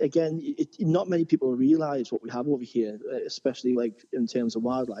 It's just, again, not many people realize what we have over here, especially like in terms of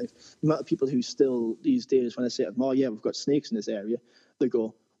wildlife. The amount of people who still these days, when I say, oh yeah, we've got snakes in this area, they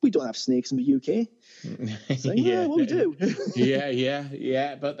go, we don't have snakes in the UK. Like, yeah, well, we do.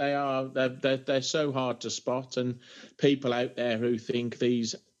 yeah. But they're so hard to spot, and people out there who think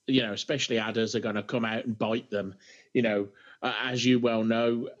these, especially adders, are going to come out and bite them. As you well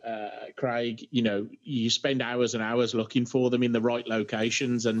know, Craig, you spend hours and hours looking for them in the right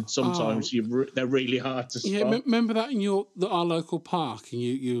locations, and sometimes they're really hard to spot. Yeah, remember that in our local park, and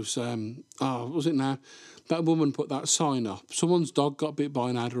you was what was it now? That woman put that sign up. Someone's dog got bit by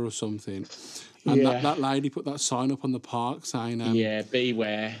an adder or something, and that lady put that sign up on the park saying,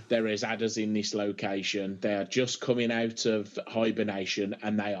 beware, there is adders in this location. They are just coming out of hibernation,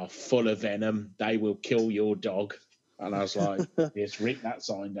 and they are full of venom. They will kill your dog." And I was like, "Yes, rip that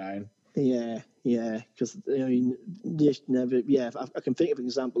sign down." Yeah, because just never. Yeah, I can think of an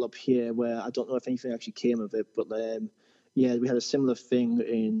example up here where I don't know if anything actually came of it, but we had a similar thing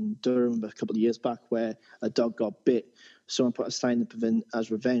in Durham a couple of years back where a dog got bit. Someone put a sign up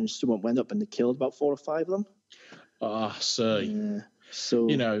as revenge. Someone went up and they killed about 4 or 5 of them. Yeah. So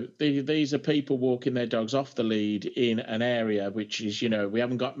these are people walking their dogs off the lead in an area which is, we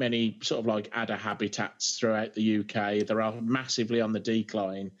haven't got many sort of like adder habitats throughout the UK. They are massively on the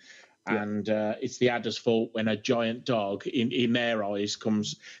decline, and it's the adder's fault when a giant dog, in their eyes,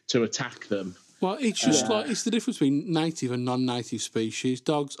 comes to attack them. Well, it's just like, it's the difference between native and non-native species.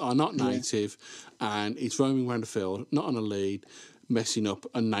 Dogs are not native, and it's roaming around the field, not on a lead, messing up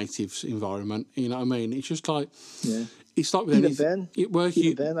a native environment. You know what I mean? It's just like, it's like with anything.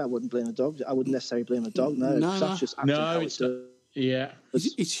 Even then, I wouldn't blame a dog. I wouldn't necessarily blame a dog. That's just acting how it's done. Yeah,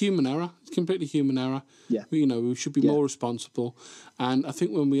 it's human error. It's completely human error. Yeah, we should be more responsible. And I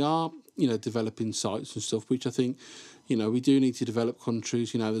think when we are, developing sites and stuff, which I think, we do need to develop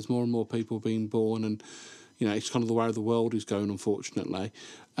countries. There's more and more people being born, and it's kind of the way the world is going, unfortunately.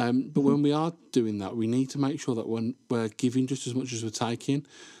 But when we are doing that, we need to make sure that when we're giving just as much as we're taking.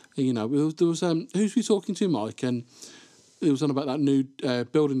 There was who's we talking to, Mike, and it was on about that new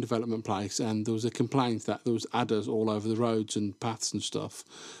building development place, and there was a complaint that there was adders all over the roads and paths and stuff.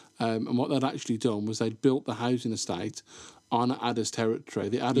 And what they'd actually done was they'd built the housing estate on adders' territory.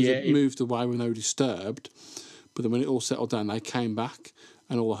 The adders had moved away when they were disturbed, but then when it all settled down, they came back,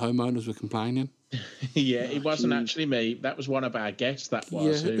 and all the homeowners were complaining. It wasn't actually me. That was one of our guests. That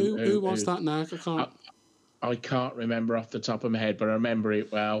was who was that now? I can't remember off the top of my head, but I remember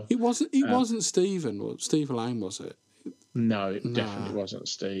it well. It wasn't Stephen. Steve Lane, was it? No, it definitely wasn't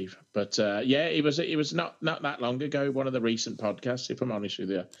Steve. But it was not that long ago, one of the recent podcasts, if I'm honest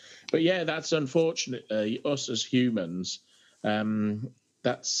with you. But that's unfortunately us as humans.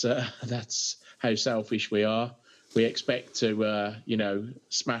 That's how selfish we are. We expect to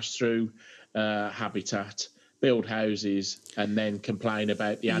smash through habitat, build houses, and then complain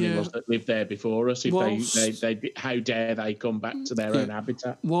about the animals that lived there before us. If they how dare they come back to their own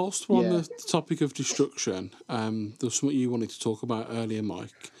habitat? Whilst we're on the topic of destruction, there was something you wanted to talk about earlier,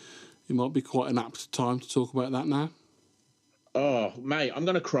 Mike. It might be quite an apt time to talk about that now. Oh, mate, I'm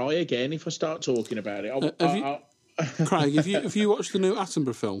going to cry again if I start talking about it. Craig, have you watched the new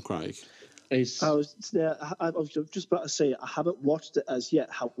Attenborough film, Craig? I was just about to say I haven't watched it as yet.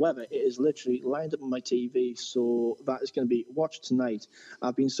 However, it is literally lined up on my TV, so that is going to be watched tonight.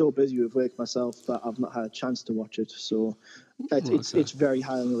 I've been so busy with work myself that I've not had a chance to watch it. So it's very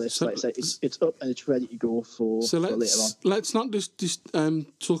high on the list. So, like I say, it's up and it's ready to go for later on. Let's not just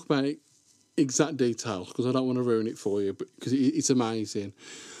talk about exact details because I don't want to ruin it for you, because it's amazing.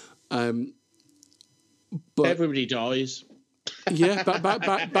 But everybody dies. Yeah, but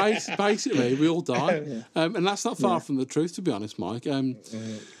basically we all die, and that's not far from the truth, to be honest, Mike. Do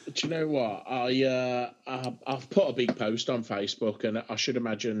you know what? I've put a big post on Facebook, and I should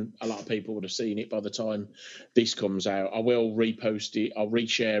imagine a lot of people would have seen it by the time this comes out. I will repost it. I'll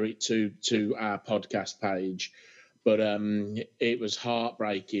reshare it to our podcast page. but it was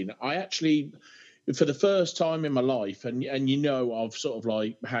heartbreaking. I actually, for the first time in my life, and you know, I've sort of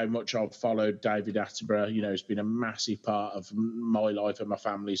like how much I've followed David Attenborough. You know, it's been a massive part of my life and my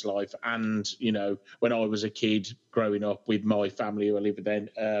family's life. And you know, when I was a kid growing up with my family who I lived with then,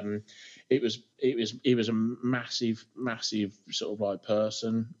 it was a massive sort of like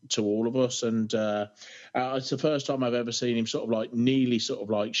person to all of us. And it's the first time I've ever seen him sort of like nearly sort of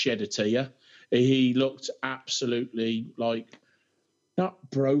like shed a tear. He looked absolutely like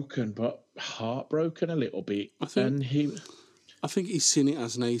not broken, but heartbroken a little bit. I think he's seen it,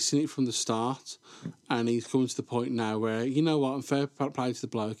 hasn't he? He's seen it from the start, and he's coming to the point now where, you know what, and fair play to the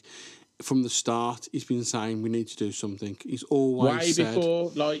bloke, from the start, he's been saying we need to do something. He's always way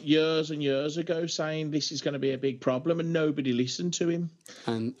before, like years and years ago, saying this is going to be a big problem, and nobody listened to him.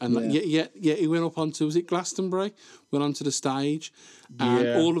 And he went up onto, was it Glastonbury? Went onto the stage,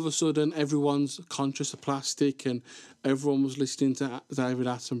 and all of a sudden, everyone's conscious of plastic, and everyone was listening to David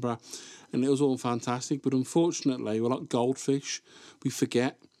Attenborough, and it was all fantastic. But unfortunately, we're like goldfish; we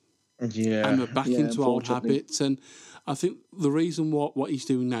forget, and we're back into old habits. And I think the reason what he's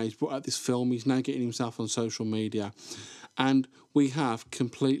doing now is brought out this film. He's now getting himself on social media, and we have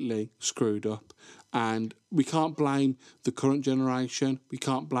completely screwed up. And we can't blame the current generation. We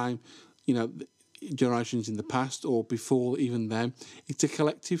can't blame, you know, generations in the past or before even them. It's a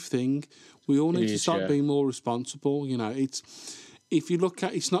collective thing. We all need to start being more responsible. You know, if you look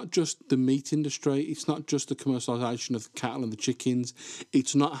at, it's not just the meat industry. It's not just the commercialisation of the cattle and the chickens.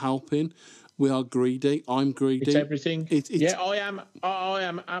 It's not helping. We are greedy. I'm greedy. It's everything. I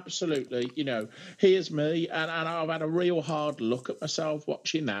am absolutely. You know, here's me, and I've had a real hard look at myself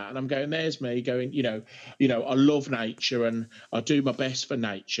watching that, and I'm going, there's me going. You know, I love nature and I do my best for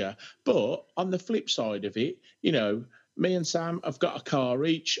nature. But on the flip side of it, you know, me and Sam have got a car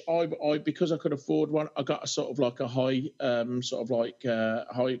each. I because I could afford one, I got a sort of like a high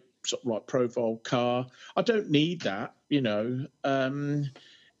profile car. I don't need that. You know.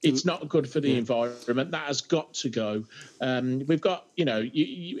 It's not good for the environment. That has got to go. We've got, you know,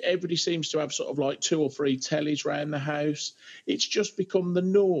 everybody seems to have sort of like 2 or 3 tellies around the house. It's just become the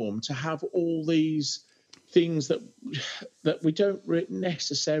norm to have all these things that we don't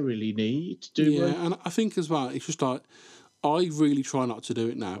necessarily need, do we? Yeah, and I think as well, it's just like, I really try not to do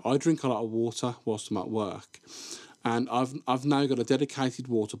it now. I drink a lot of water whilst I'm at work, and I've now got a dedicated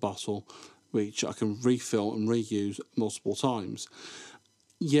water bottle which I can refill and reuse multiple times.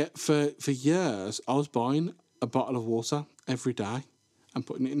 Yet for years, I was buying a bottle of water every day and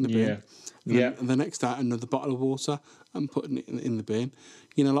putting it in the bin. And the next day, another bottle of water and putting it in the bin.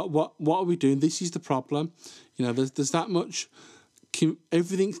 You know, like, what are we doing? This is the problem. You know, there's that much...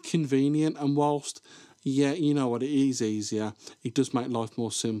 everything's convenient, and whilst, you know what, it is easier, it does make life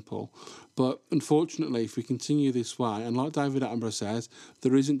more simple. But unfortunately, if we continue this way, and like David Attenborough says,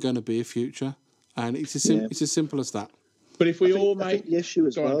 there isn't going to be a future. And it's as simple as that. But if I think the issue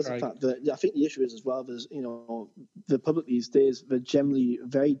as well is the fact that there's, you know, the public these days, they're generally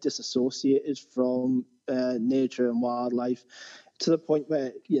very disassociated from nature and wildlife, to the point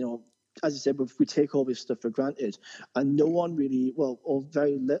where, you know, as you said, we take all this stuff for granted, and no one really, or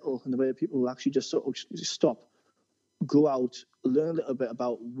very little in the way that people will actually just sort of stop, go out, learn a little bit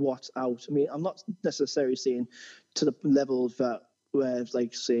about what's out. I mean, I'm not necessarily saying to the level that where,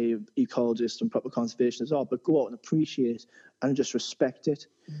 like, say, ecologists and proper conservationists are, but go out and appreciate and just respect it.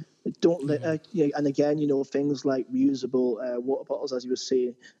 Don't let, and again, you know, things like reusable water bottles, as you were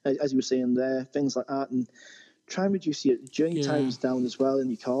saying there, things like that, and try and reduce your journey times down as well in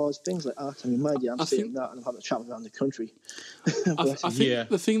your cars, things like that. I mean, mind you, I'm saying that, and I'm having to travel around the country. I think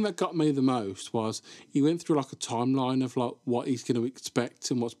the thing that got me the most was he went through like a timeline of like what he's going to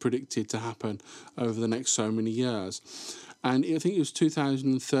expect and what's predicted to happen over the next so many years. And I think it was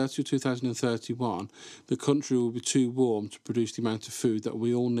 2030 or 2031, the country will be too warm to produce the amount of food that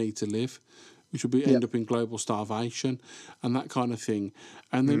we all need to live, which will end up in global starvation and that kind of thing.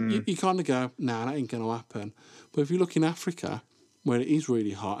 And then you kind of go, nah, that ain't going to happen. But if you look in Africa, where it is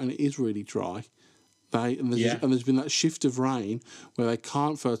really hot and it is really dry, and there's been that shift of rain where they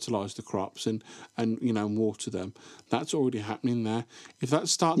can't fertilise the crops and you know, water them. That's already happening there. If that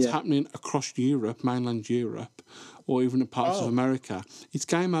starts happening across Europe, mainland Europe, or even in parts of America, it's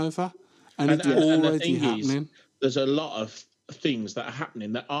game over, and it's already happening. There's a lot of things that are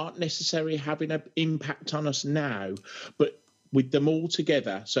happening that aren't necessarily having an impact on us now, but with them all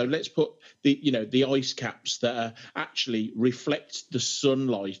together. So let's put the ice caps that actually reflect the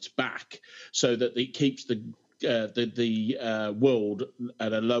sunlight back, so that it keeps the world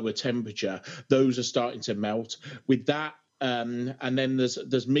at a lower temperature. Those are starting to melt. With that, and then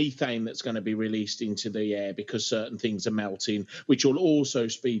there's methane that's going to be released into the air because certain things are melting, which will also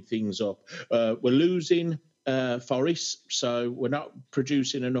speed things up. We're losing forests, so we're not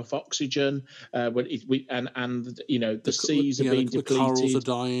producing enough oxygen. And the seas are being depleted. The corals are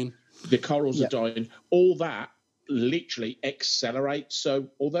dying. The corals are dying. All that literally accelerates. So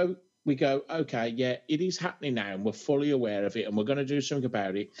although we go, okay, yeah, it is happening now, and we're fully aware of it, and we're going to do something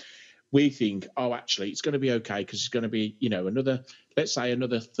about it, we think, oh, actually, it's going to be okay because it's going to be, another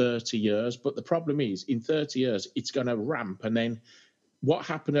 30 years. But the problem is, in 30 years, it's going to ramp. And then what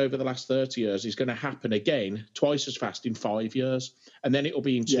happened over the last 30 years is going to happen again twice as fast in 5 years. And then it'll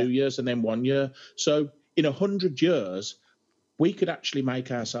be in 2 years and then 1 year. So in 100 years, we could actually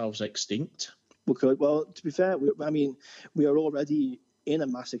make ourselves extinct. We could. Well, to be fair, we are already in a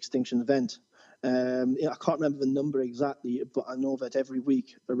mass extinction event. I can't remember the number exactly, but I know that every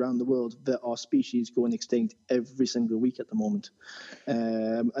week around the world there are species going extinct every single week at the moment.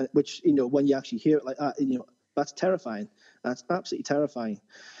 Which, when you actually hear it like that, that's terrifying. That's absolutely terrifying.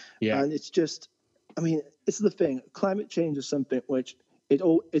 Yeah. And it's just, it's the thing. Climate change is something which it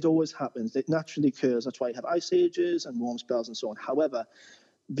always happens. It naturally occurs. That's why you have ice ages and warm spells and so on. However,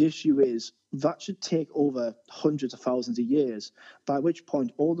 the issue is that should take over hundreds of thousands of years, by which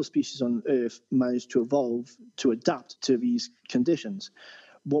point all the species on Earth managed to evolve to adapt to these conditions.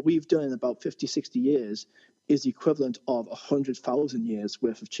 What we've done in about 50, 60 years is the equivalent of 100,000 years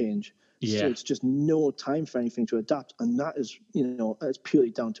worth of change. Yeah. So it's just no time for anything to adapt, and that is, it's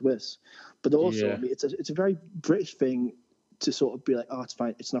purely down to us. But also, it's a very British thing to sort of be like, oh, it's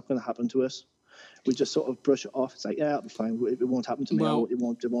fine, it's not going to happen to us. We just sort of brush it off. It's like, yeah, it'll be fine. It won't happen to me. It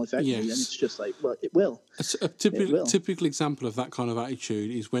won't affect me. And it's just like, well, it will. A typical example of that kind of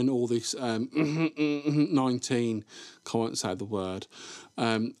attitude is when all this 19, can't say the word,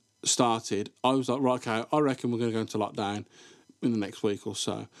 started. I was like, right, okay, I reckon we're going to go into lockdown in the next week or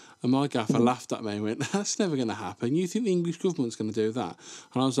so. And my gaffer laughed at me and went, that's never going to happen. You think the English government's going to do that?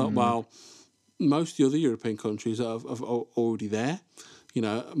 And I was like, well, most of the other European countries are already there.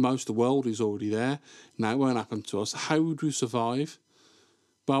 Most of the world is already there. Now it won't happen to us. How would we survive?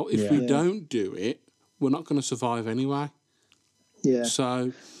 Well, if we don't do it, we're not going to survive anyway. Yeah.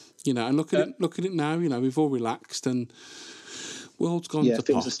 So, and look at it now. We've all relaxed and world's gone to pot.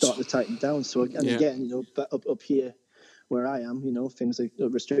 Things are starting to tighten down. So again, up here where I am, things like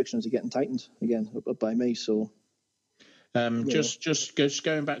restrictions are getting tightened again up by me. So. Just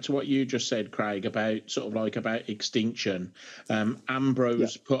going back to what you just said, Craig, about extinction.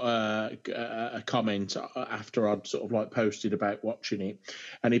 Ambrose put a comment after I'd posted about watching it,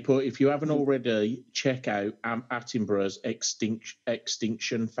 and he put, if you haven't already, check out Attenborough's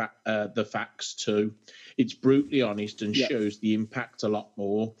extinction the facts too. It's brutally honest and shows the impact a lot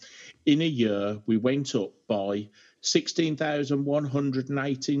more. In a year, we went up by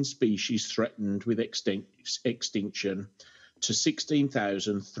 16,118 species threatened with extinction to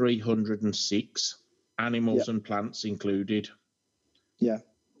 16,306, animals and plants included. Yeah.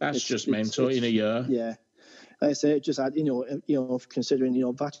 That's just mental in a year. Yeah. Like I say, it just had, considering,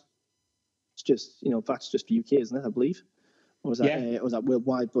 that's just the UK, isn't it, I believe? Or was that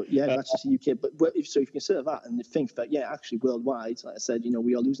worldwide? But that's just the UK. But so if you consider that and think that, actually worldwide, like I said,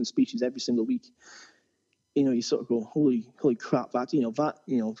 we are losing species every single week. You sort of go, holy crap! That's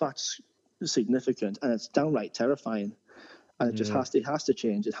significant, and it's downright terrifying. And it just has to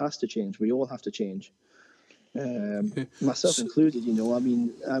change. It has to change. We all have to change, myself included.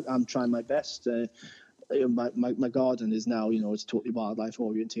 I'm trying my best. My garden is now, it's totally wildlife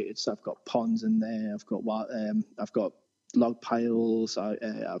orientated. So I've got ponds in there. I've got log piles.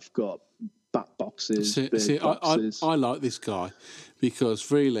 I've got bat boxes. boxes. I like this guy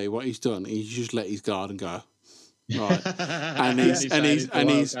because really what he's done is just let his garden go. Right, and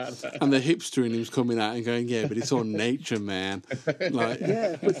the hipster in him's coming out and going, yeah, but it's all nature, man. But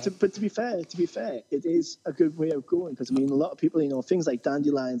to be fair, it is a good way of going because a lot of people, things like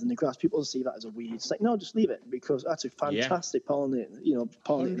dandelions and the grass, people see that as a weed. It's like, no, just leave it because that's a fantastic pollinating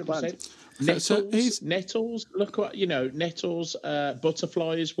plant. Nettles. Look what nettles.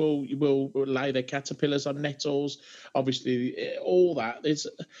 Butterflies will lay their caterpillars on nettles. Obviously, all that.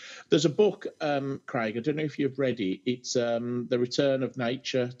 There's a book, Craig. I don't know if you've read it. It's The Return of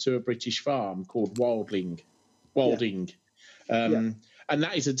Nature to a British Farm called Wilding. And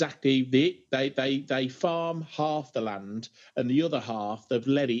that is exactly it. They farm half the land, and the other half they've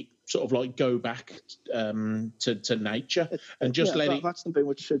let it sort of like go back to nature and just let it. That's something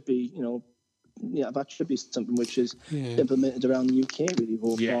which should be, that should be something which is implemented around the UK, really,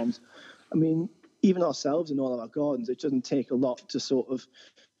 all farms. Even ourselves in all of our gardens, it doesn't take a lot to sort of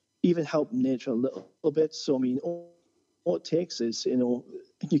even help nature a little bit. So, all it takes is,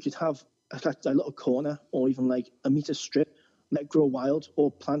 you could have a little corner or even like a meter strip, let grow wild, or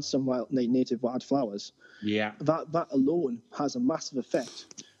plant some native wild flowers. Yeah. That alone has a massive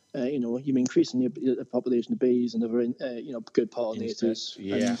effect. You're increasing the population of bees and other, good pollinators.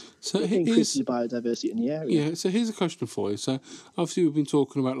 Yeah. So it increases the biodiversity in the area. Yeah. So here's a question for you. So obviously we've been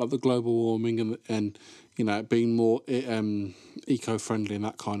talking about like the global warming and being more eco-friendly and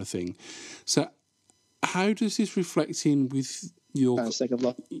that kind of thing. So how does this reflect in with your?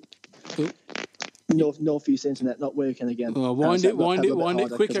 Northeast internet not working again. Wind it, quicker.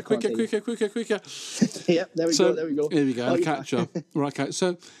 Yeah, there we go. Here we go, catch up. Right, okay.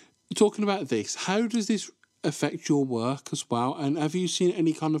 So, talking about this, how does this affect your work as well? And have you seen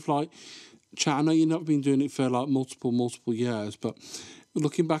any kind of like, I know you've not been doing it for like multiple years, but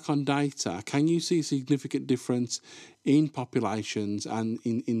looking back on data, can you see a significant difference in populations and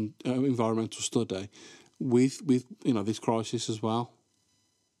in environmental study with this crisis as well?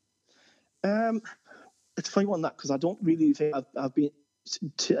 It's a funny one, that, because I don't really think I've been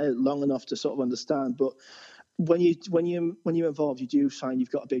long enough to sort of understand. But when you're involved, you do find you've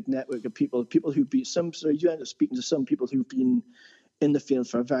got a big network of people who've been so you end up speaking to some people who've been in the field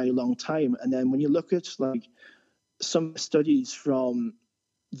for a very long time. And then when you look at like some studies from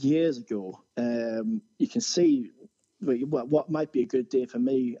years ago, you can see what might be a good day for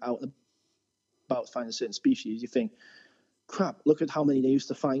me out and about finding a certain species. You think, crap, look at how many they used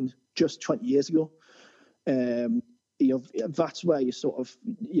to find just 20 years ago. That's where you sort of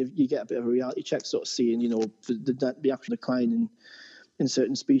you get a bit of a reality check, sort of seeing the actual decline in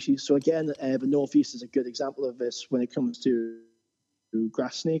certain species. So again, the Northeast is a good example of this when it comes to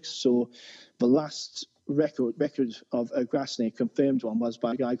grass snakes. So the last record of a grass snake, confirmed one, was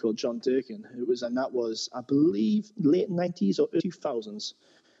by a guy called John Durkin, and that was, I believe, late 90s or early 2000s.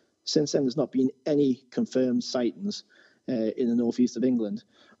 Since then, there's not been any confirmed sightings in the northeast of England.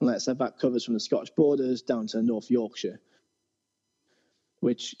 And like I said, that covers from the Scottish borders down to North Yorkshire,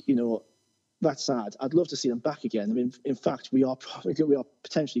 which, that's sad. I'd love to see them back again. I mean, in fact, we are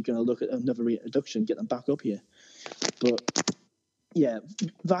potentially going to look at another reintroduction, get them back up here. But yeah,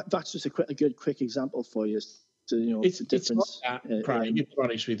 that's just a good quick example for you. It's a difference. It's not that, Craig, to be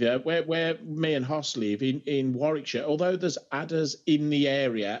honest with you. Where me and Hoss live in Warwickshire, although there's adders in the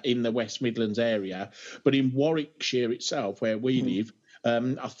area, in the West Midlands area, but in Warwickshire itself, where we live,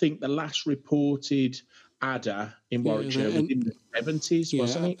 I think the last reported adder in Warwickshire was in the 70s,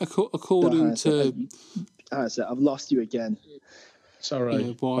 wasn't it? According to... I've lost you again.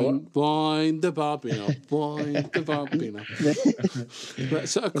 Sorry. Wind the bobbin up. Wind the bobbin up. Right,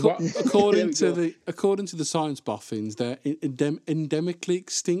 so according to the science boffins, they're endemically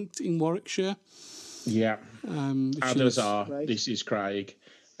extinct in Warwickshire. Yeah. Adders are. Right. This is Craig.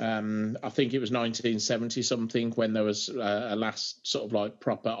 I think it was 1970 something when there was a last sort of like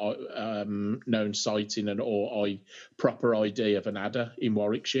proper known sighting or proper ID of an adder in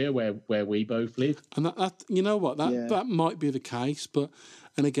Warwickshire where we both live. And that might be the case,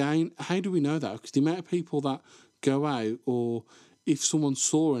 and again, how do we know that? Because the amount of people that go out, or if someone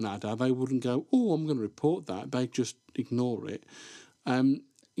saw an adder, they wouldn't go, "Oh, I'm going to report that." They just ignore it.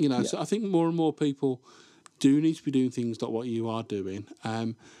 So I think more and more people do need to be doing things like what you are doing.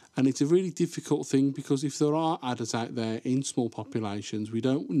 And it's a really difficult thing, because if there are adders out there in small populations, we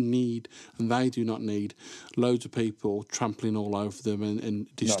don't need, and they do not need, loads of people trampling all over them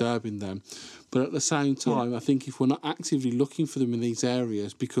and disturbing them. But at the same time, I think if we're not actively looking for them in these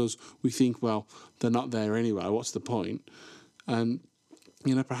areas because we think, well, they're not there anyway, what's the point? And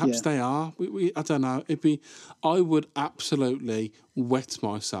perhaps they are. I don't know. I would absolutely wet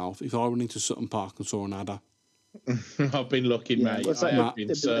myself if I went into Sutton Park and saw an adder. I've been looking, mate. I have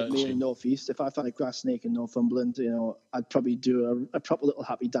been searching. Me in the Northeast, if I found a grass snake in Northumberland, I'd probably do a proper little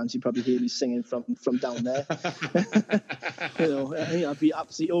happy dance. You'd probably hear me singing from down there. I'd be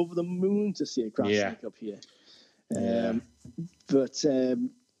absolutely over the moon to see a grass snake up here. Just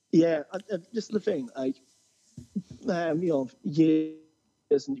the thing,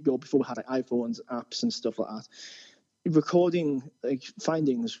 years ago, before we had iPhones, apps, and stuff like that, recording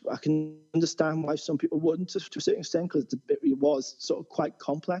findings, I can understand why some people wouldn't to a certain extent, because it was sort of quite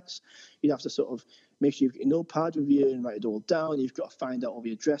complex. You'd have to sort of make sure you've got your notepad with you and write it all down. You've got to find out all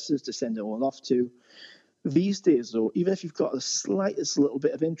the addresses to send it all off to. These days, though, even if you've got the slightest little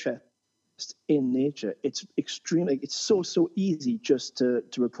bit of interest in nature, it's so easy just to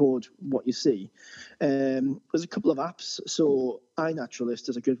record what you see. There's a couple of apps. So iNaturalist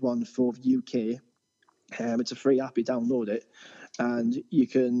is a good one for the UK. It's a free app. You download it, and you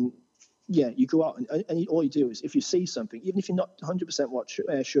can, you go out and all you do is, if you see something, even if you're not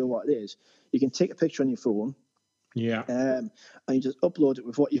 100% sure what it is, you can take a picture on your phone, Yeah. And you just upload it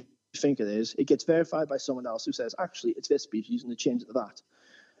with what you think it is. It gets verified by someone else who says, actually, it's this species, and they change it to that.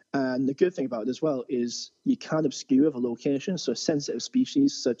 And the good thing about it as well is you can obscure the location. So sensitive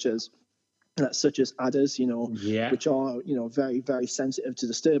species such as adders, which are, very, very sensitive to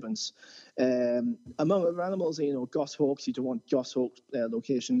disturbance. Among other animals, goshawks, you don't want goshawk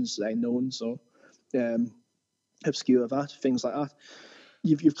locations known, so obscure that, things like that.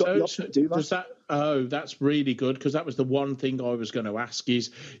 You've got the option to do that. Does that. Oh, that's really good, because that was the one thing I was going to ask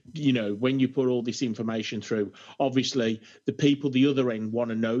is, when you put all this information through, obviously the people the other end want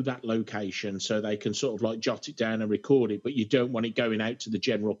to know that location so they can sort of like jot it down and record it, but you don't want it going out to the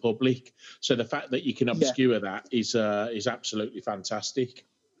general public. So the fact that you can obscure that is absolutely fantastic.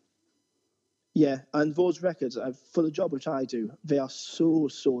 Yeah, and those records, for the job which I do, they are so,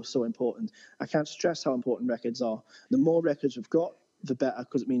 so, so important. I can't stress how important records are. The more records we've got, the better,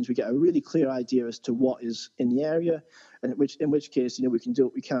 because it means we get a really clear idea as to what is in the area, and in which case, we can do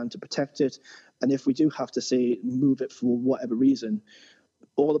what we can to protect it. And if we do have to, say, move it for whatever reason,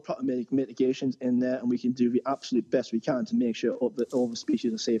 all the proper mitigations in there, and we can do the absolute best we can to make sure that all the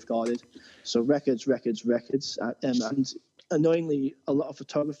species are safeguarded. So records. And annoyingly, a lot of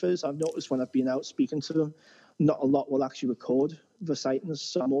photographers, I've noticed when I've been out speaking to them, not a lot will actually record the sightings.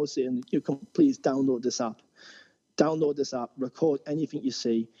 So I'm always saying, please download this app. Record anything you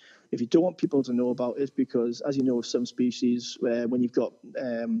see. If you don't want people to know about it, because as you know, with some species, when you've got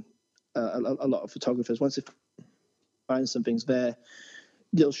a lot of photographers, once they find some things there,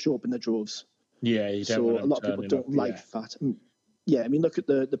 they'll show up in the droves. Yeah, so a lot of people don't like that. Yeah, I mean, look at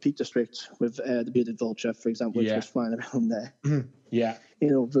the Peak District with the bearded vulture, for example, which was flying around there. Yeah.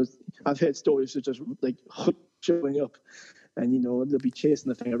 I've heard stories of just like showing up, and they'll be chasing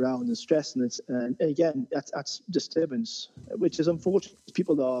the thing around and stressing it. And again, that's disturbance, which is unfortunate. These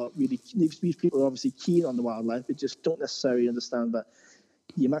people are obviously keen on the wildlife. They just don't necessarily understand that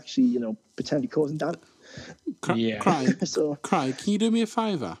you're actually, potentially causing damage. Craig, can you do me a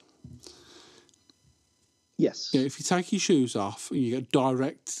favour? Yes. Yeah, if you take your shoes off, you get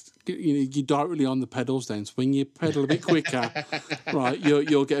you're directly on the pedals then. So when you pedal a bit quicker, right,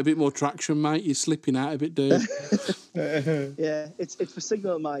 you'll get a bit more traction, mate. You're slipping out a bit, dude. Yeah, it's for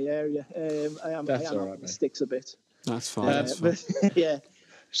signal in my area. I am on the sticks a bit. That's fine. But, yeah.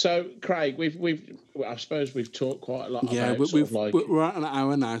 So, Craig, I suppose we've talked quite a lot about we're at an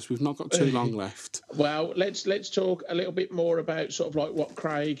hour now, so we've not got too long left. Well, let's talk a little bit more about sort of like what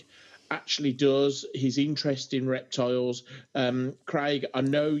Craig actually does, his interest in reptiles. Craig, I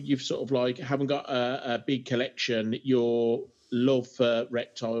know you've sort of like haven't got a big collection. Your love for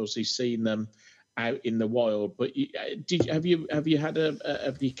reptiles is seeing them out in the wild. But have you had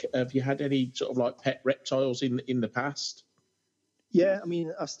any sort of like pet reptiles in the past? Yeah, I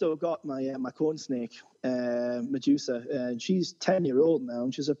mean, I've still got my corn snake, Medusa, and she's 10-year-old now,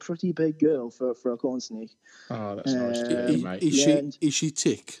 and she's a pretty big girl for a corn snake. Oh, that's nice to hear, mate. Is she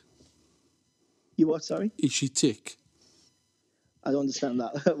tick? You what? Sorry. Is she tick? I don't understand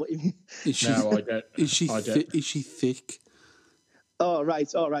that. What you mean? No, I don't. Is she thick? Oh right,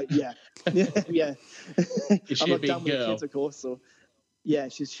 yeah, yeah. Is she a big girl? Kids, of course. So yeah,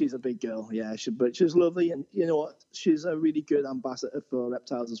 she's a big girl. Yeah, but she's lovely, and you know what? She's a really good ambassador for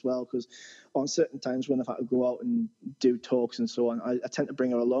reptiles as well. Because on certain times when I've had to go out and do talks and so on, I tend to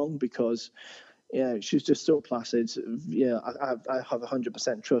bring her along because. Yeah, she's just so placid. Yeah, I have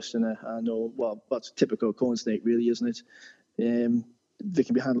 100% trust in her. I know, well, that's typical corn snake, really, isn't it? They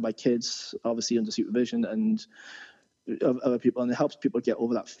can be handled by kids, obviously under supervision, and other people, and it helps people get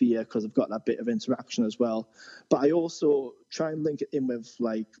over that fear because they've got that bit of interaction as well. But I also try and link it in with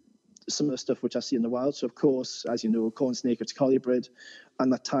like some of the stuff which I see in the wild. So, of course, as you know, corn snake, it's colubrid,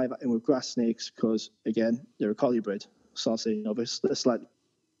 and I tie that in with grass snakes because, again, they're a colubrid. So I'll say, it's like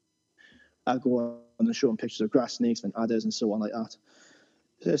I go on and show them pictures of grass snakes and adders and so on like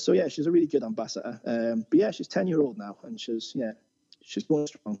that. So yeah, she's a really good ambassador. But yeah, she's 10-year-old now, and she's going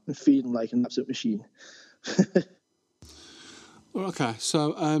strong and feeding like an absolute machine. Well, okay, so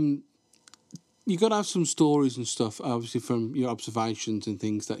you got to have some stories and stuff, obviously from your observations and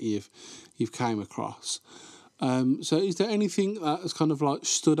things that you've came across. So is there anything that has kind of like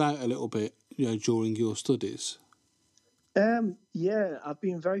stood out a little bit, during your studies? Yeah, I've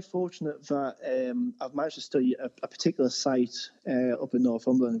been very fortunate that I've managed to study a particular site up in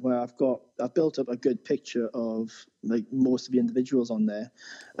Northumberland where I've built up a good picture of like most of the individuals on there.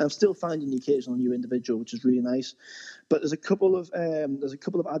 And I'm still finding the occasional new individual, which is really nice. But there's a couple of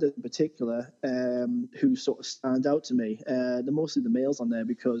adders in particular who sort of stand out to me. They're mostly the males on there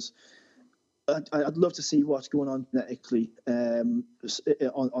because I'd love to see what's going on genetically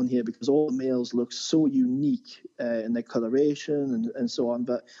on here, because all the males look so unique in their coloration and so on,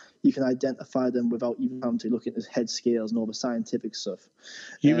 but you can identify them without even having to look at the head scales and all the scientific stuff.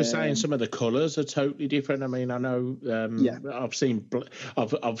 You were saying some of the colours are totally different. I mean, I know I've seen,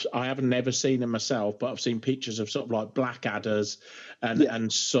 I haven't never seen them myself, but I've seen pictures of sort of like black adders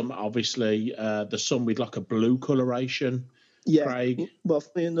and some, obviously, the some with like a blue coloration. Yeah, Craig. Well,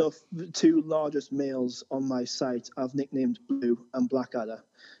 funny enough, the two largest males on my site I've nicknamed Blue and Blackadder.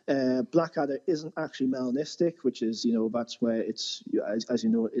 Blackadder isn't actually melanistic, which is, that's where it's, as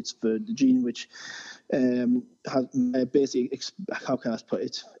you know, it's the gene which has basically, how can I put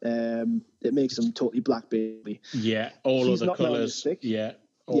it? It makes them totally black, basically. Yeah, all of the colours. Yeah.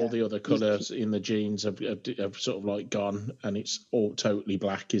 All the other colours in the genes have sort of like gone, and it's all totally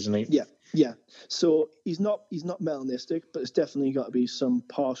black, isn't it? Yeah. So he's not melanistic, but it's definitely got to be some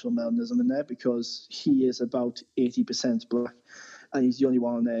partial melanism in there, because he is about 80% black, and he's the only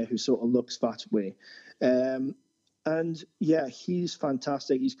one there who sort of looks that way. And yeah, he's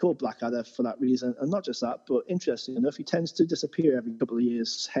fantastic. He's called Blackadder for that reason, and not just that, but interesting enough, he tends to disappear every couple of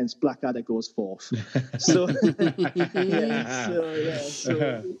years. Hence, Blackadder goes forth. So he's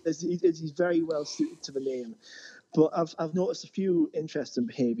very well suited to the name. But I've noticed a few interesting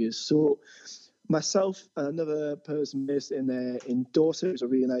behaviours. So myself and another person based in Dorset, who's a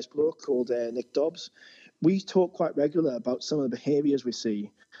really nice bloke called Nick Dobbs, we talk quite regularly about some of the behaviours we see.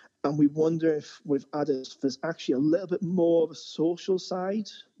 And we wonder if with adders, there's actually a little bit more of a social side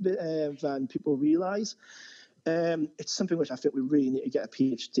than people realise. It's something which I think we really need to get a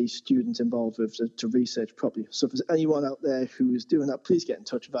PhD student involved with to research properly. So if there's anyone out there who is doing that, please get in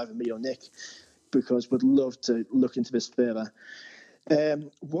touch with either me or Nick, because we'd love to look into this further.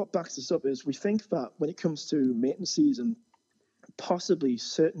 What backs this up is we think that when it comes to mating season, possibly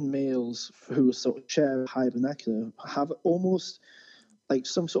certain males who sort of share a high vernacular have almost like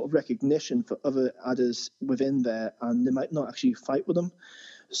some sort of recognition for other adders within there, and they might not actually fight with them.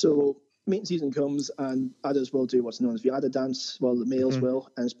 So mating season comes, and adders will do what's known as the adder dance. Well, the males will,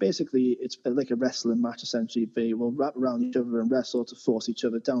 and it's like a wrestling match, essentially. They will wrap around each other and wrestle to force each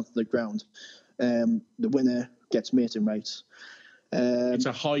other down to the ground. The winner gets mating rights. It's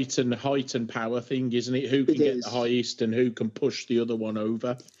a height and power thing, isn't it? Who can get the highest and who can push the other one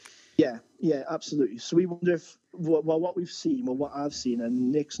over? Yeah, absolutely. So we wonder if what we've seen, or what I've seen,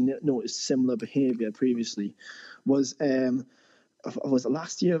 and Nick's noticed similar behaviour previously, was it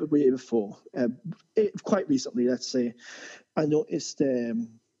last year or the year before? Quite recently, let's say, I noticed I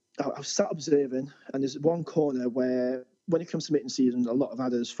was sat observing, and there's one corner where, when it comes to mating season, a lot of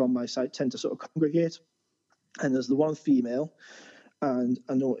adders from my site tend to sort of congregate, and there's the one female, and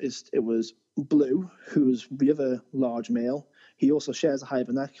I noticed it was Blue, who's the other large male. He also shares a high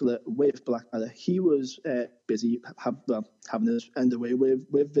vernacular with Blackadder. He was busy having his end away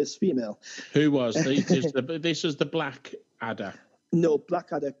with this female. Who was? This was the Blackadder. No,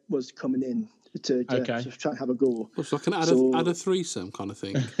 Blackadder was coming in to try and have a go. It's like an adder threesome kind of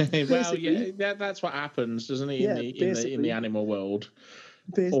thing. Well, yeah, that's what happens, doesn't it? In the animal world,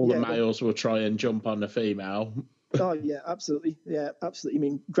 all the males will try and jump on the female. Oh yeah, absolutely. Yeah, absolutely. I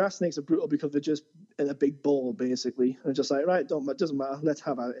mean, grass snakes are brutal because they're just in a big ball, basically. And just like, right, doesn't matter. Let's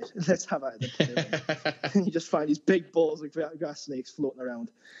have at it. You just find these big balls of grass snakes floating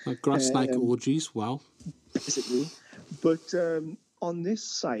around. Like grass snake orgies. Wow. Basically, but on this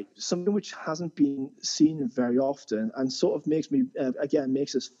site, something which hasn't been seen very often, and sort of makes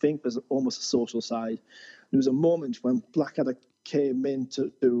us think there's almost a social side. There was a moment when Blackadder came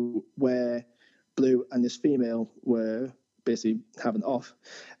into where Blue and this female were basically having off,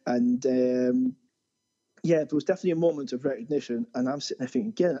 and there was definitely a moment of recognition, and I'm sitting there thinking,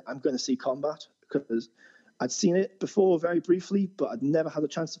 again, I'm going to see combat, because I'd seen it before very briefly, but I'd never had a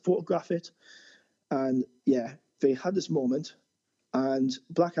chance to photograph it. And yeah, they had this moment, and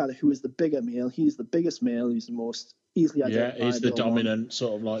Blackadder, who is the bigger male, he's the biggest male, he's the most easily identifiable. Yeah, he's the dominant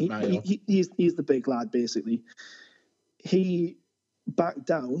sort of like male. He's the big lad, basically. He backed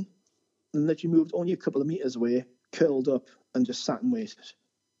down and literally moved only a couple of meters away, curled up, and just sat and waited.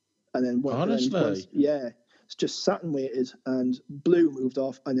 And then honestly, just sat and waited, and Blue moved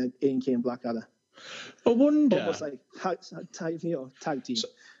off, and then in came Blackadder. I wonder. Almost like tag team.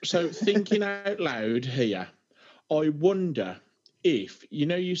 So thinking out loud here, I wonder if,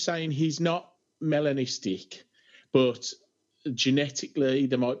 you're saying he's not melanistic, but genetically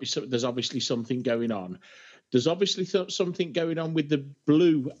there's obviously something going on. There's obviously something going on with the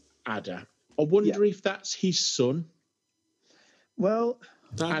Blue adder. I wonder if that's his son. Well,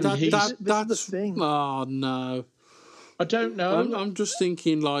 that's the thing. Oh no! I don't know. I'm just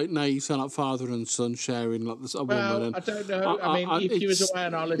thinking like now you sound like father and son sharing like this a woman. Well, And I don't know. I mean, if you was away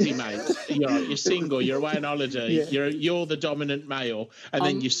on holiday, mate, you're single, you're away on holiday, Yeah. you're the dominant male, and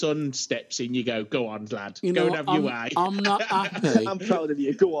then your son steps in. You go on, lad, go and have your way. I'm not happy. I'm proud of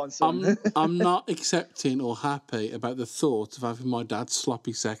you. Go on, son. I'm not accepting or happy about the thought of having my dad's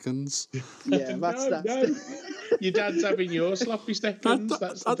sloppy seconds. Yeah, No. Your dad's having your sloppy seconds.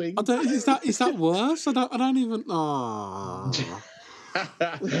 That's the thing. Is that worse? I don't even. Oh.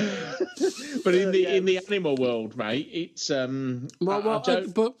 But in the animal world, mate, it's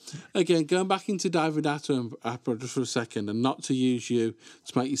But again, going back into David Attenborough just for a second, and not to use you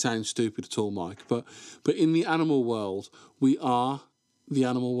to make you sound stupid at all, Mike, but in the animal world, we are the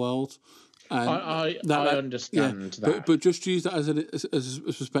animal world. And I understand that, but just use that as a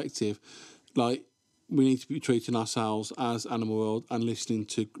perspective, like. We need to be treating ourselves as animal world and listening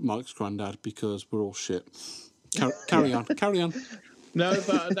to Mike's granddad because we're all shit. Carry on. No,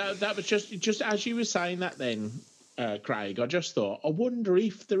 but that was just as you were saying that then, Craig, I just thought, I wonder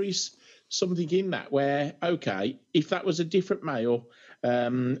if there is something in that where, okay, if that was a different male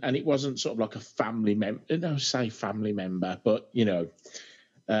and it wasn't sort of like a family member, family member, but,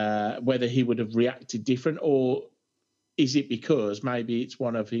 whether he would have reacted different, or is it because maybe it's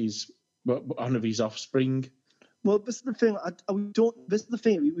one of his offspring? Well, this is the thing. This is the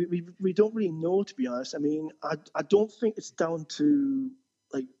thing. We don't really know, to be honest. I mean, I don't think it's down to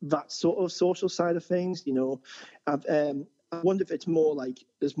like that sort of social side of things. I wonder if it's more like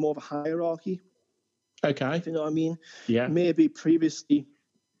there's more of a hierarchy. Okay. If you know what I mean? Yeah. Maybe previously,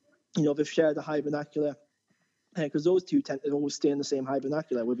 they've shared a high vernacular, because those two tend to always stay in the same high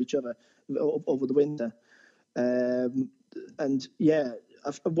vernacular with each other over the winter. And yeah,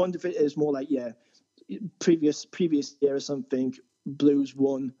 I wonder if it is more like previous year or something, Blues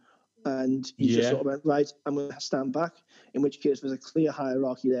won, and he just sort of went, right, I'm going to stand back, in which case there's a clear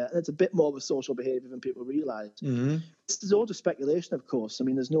hierarchy there, and it's a bit more of a social behaviour than people realise. Mm-hmm. This is all just speculation, of course. I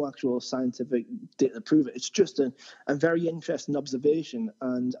mean, there's no actual scientific data to prove it. It's just a very interesting observation,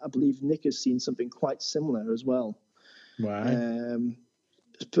 and I believe Nick has seen something quite similar as well. Wow.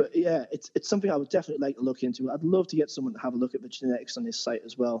 But yeah, it's something I would definitely like to look into. I'd love to get someone to have a look at the genetics on this site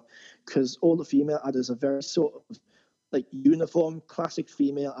as well, because all the female adders are very sort of like uniform, classic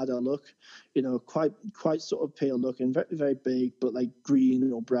female adder look. Quite sort of pale looking, very very big, but like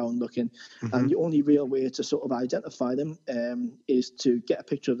green or brown looking. Mm-hmm. And the only real way to sort of identify them is to get a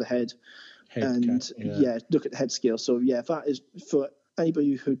picture of the head and look at the head scale. So yeah, that is for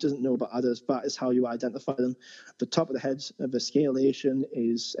anybody who doesn't know about adders, that is how you identify them. The top of the head, the scalation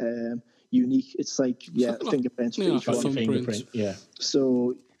is unique. It's like fingerprints for each one. Fingerprint, yeah.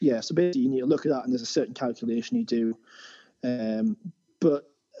 So basically you need to look at that, and there's a certain calculation you do. But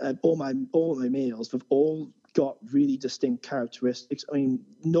all my males, they've all got really distinct characteristics. I mean,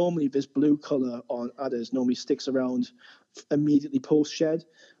 normally this blue colour on adders normally sticks around immediately post shed.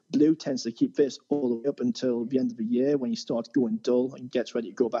 Blue tends to keep this all the way up until the end of the year, when he starts going dull and gets ready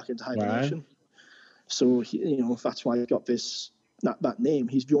to go back into hibernation. Wow. So that's why he got that name.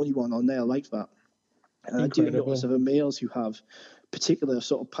 He's the only one on there like that. And incredible. I do notice of the males who have particular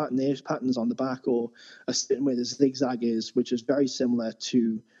sort of patterns on the back, or a certain way the zigzag is, which is very similar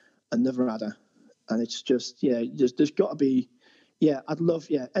to another adder. And it's just there's got to be I'd love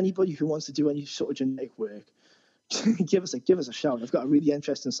anybody who wants to do any sort of genetic work. give us a shout. I've got a really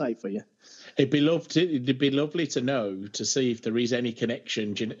interesting site for you. It'd be lovely to know, to see if there is any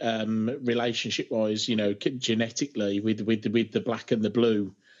connection, relationship wise, genetically with the black and the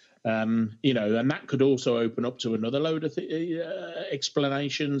blue, and that could also open up to another load of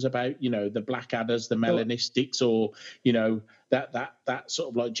explanations about the black adders, the melanistics, or that sort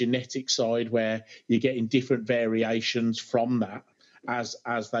of like genetic side where you're getting different variations from that as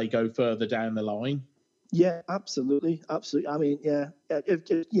they go further down the line. Yeah, absolutely. I mean,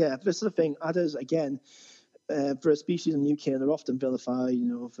 this is the thing. Adders, again, for a species in the UK, they're often vilified,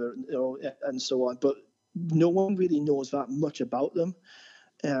 and so on. But no one really knows that much about them.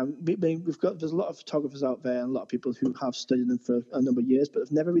 There's a lot of photographers out there and a lot of people who have studied them for a number of years, but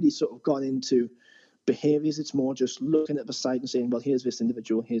have never really sort of gone into behaviours. It's more just looking at the site and saying, well, here's this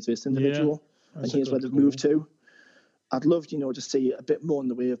individual, and here's where they've moved to. I'd love, to see a bit more in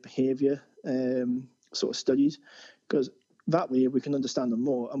the way of behaviour. Sort of studies, because that way we can understand them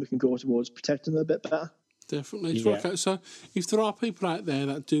more and we can go towards protecting them a bit better. Definitely. Yeah. Okay. So if there are people out there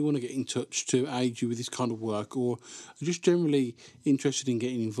that do want to get in touch to aid you with this kind of work, or are just generally interested in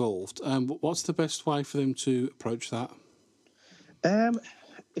getting involved, what's the best way for them to approach that?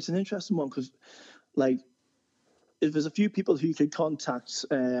 It's an interesting one, because like there's a few people who you could contact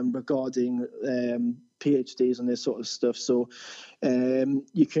regarding PhDs and this sort of stuff. So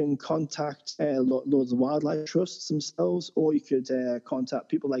you can contact loads of wildlife trusts themselves, or you could contact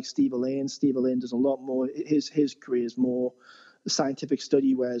people like Steve Elaine. Steve Elaine does a lot more. His career is more scientific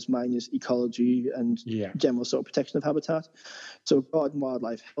study, whereas mine is ecology and general sort of protection of habitat. So Garden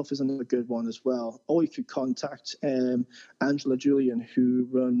Wildlife Health is another good one as well. Or you could contact Angela Julian, who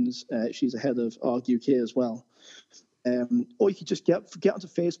runs, she's the head of ARG UK as well. Or you could just get onto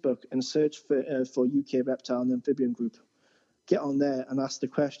Facebook and search for UK Reptile and Amphibian Group. Get on there and ask the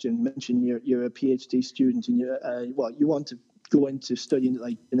question. Mention you're a PhD student and you want to go into studying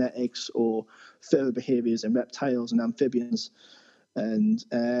like genetics or further behaviours in reptiles and amphibians. And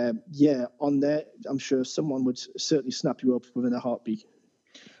on there, I'm sure someone would certainly snap you up within a heartbeat.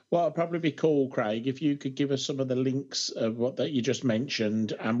 Well, it'd probably be cool, Craig, if you could give us some of the links of what that you just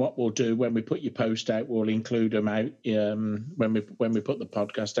mentioned, and what we'll do when we put your post out, we'll include them out. When we put the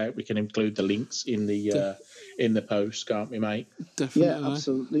podcast out, we can include the links in the post, can't we, mate?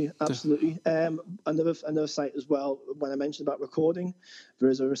 Definitely. Yeah, absolutely. Another site as well. When I mentioned about recording, there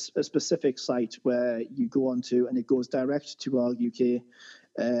is a specific site where you go onto, and it goes direct to ARG UK.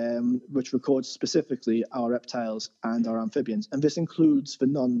 Which records specifically our reptiles and our amphibians, and this includes the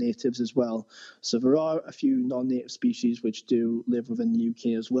non-natives as well. So there are a few non-native species which do live within the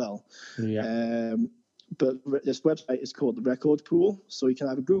UK as well. Yeah. But this website is called the Record Pool, so you can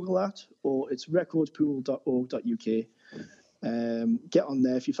either Google that or it's recordpool.org.uk. Get on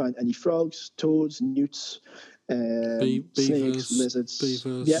there if you find any frogs, toads, newts, snakes, lizards.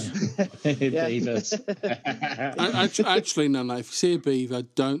 Beavers. Beavers. Actually, no. If you see a beaver,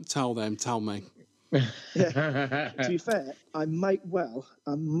 don't tell them. Tell me. To be fair, I might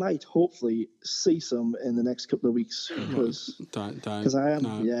hopefully see some in the next couple of weeks because I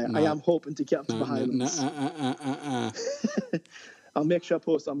am hoping to get up to the Highlands. I'll make sure I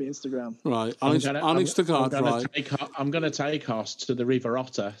post on my Instagram. Right, honest to God, right. I'm going to take us to the River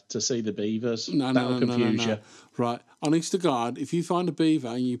Otter to see the beavers. That'll confuse you. Right, honest to God, if you find a beaver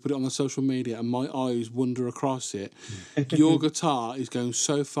and you put it on the social media and my eyes wander across it, your guitar is going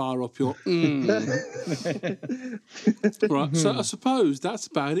so far up your... Right, so I suppose that's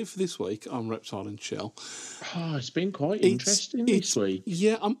about it for this week on Reptile and Chill. Oh, it's been quite interesting this week.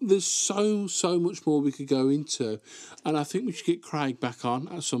 Yeah, there's so much more we could go into, and I think we should get Craig back on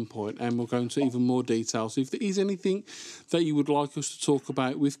at some point, and we'll go into even more details. If there is anything that you would like us to talk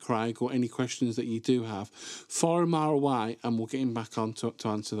about with Craig, or any questions that you do have, fire them our way, and we'll get him back on to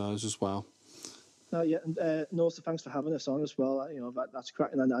answer those as well. And also thanks for having us on as well. That's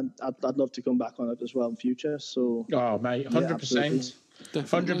cracking, and I'd love to come back on it as well in future. So, mate, 100%.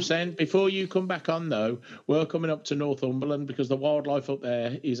 100%. Before you come back on, though, we're coming up to Northumberland because the wildlife up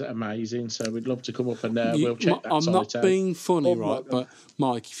there is amazing. So we'd love to come up and we'll check that I'm site not out. being funny, right? But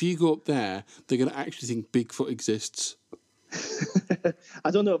Mike, if you go up there, they're going to actually think Bigfoot exists.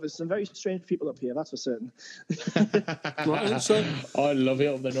 I don't know. There's some very strange people up here, that's for certain. Right, so I love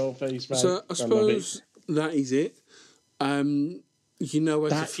it up the northeast, man. So I suppose that is it. You know where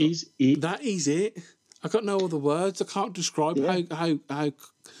that is it. That is it. I got no other words. I can't describe how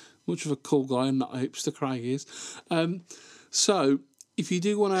much of a cool guy and not a hipster Craig is. So if you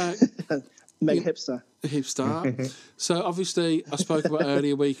do want to make hipster. So obviously I spoke about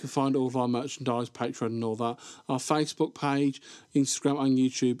earlier where you can find all of our merchandise, Patreon and all that. Our Facebook page, Instagram and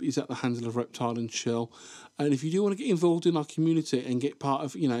YouTube is at the handle of Reptile and Chill. And if you do want to get involved in our community and get part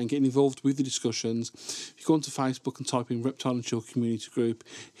of, and get involved with the discussions, if you go onto Facebook and type in Reptile and Chill Community Group,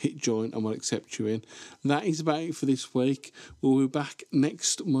 hit join and we'll accept you in. That is about it for this week. We'll be back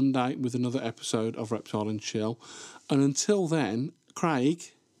next Monday with another episode of Reptile and Chill. And until then, Craig.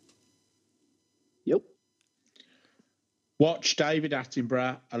 Yep. Watch David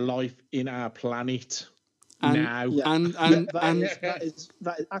Attenborough, A Life in Our Planet. Now. Yeah. That is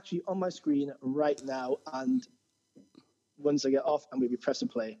actually on my screen right now, and once I get off, I'm going to be pressing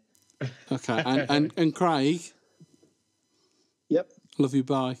play. Okay, and Craig. Yep. Love you.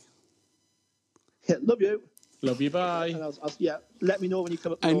 Bye. Yeah, love you. Love you. Bye. And let me know when you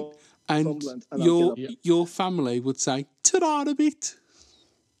come up. And your family would say ta-da a bit.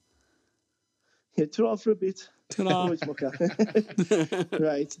 Yeah, ta-da for a bit. Ta-da.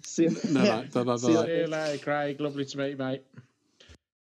 Right. See you. No, bye. See you later, Craig. Lovely to meet you, mate.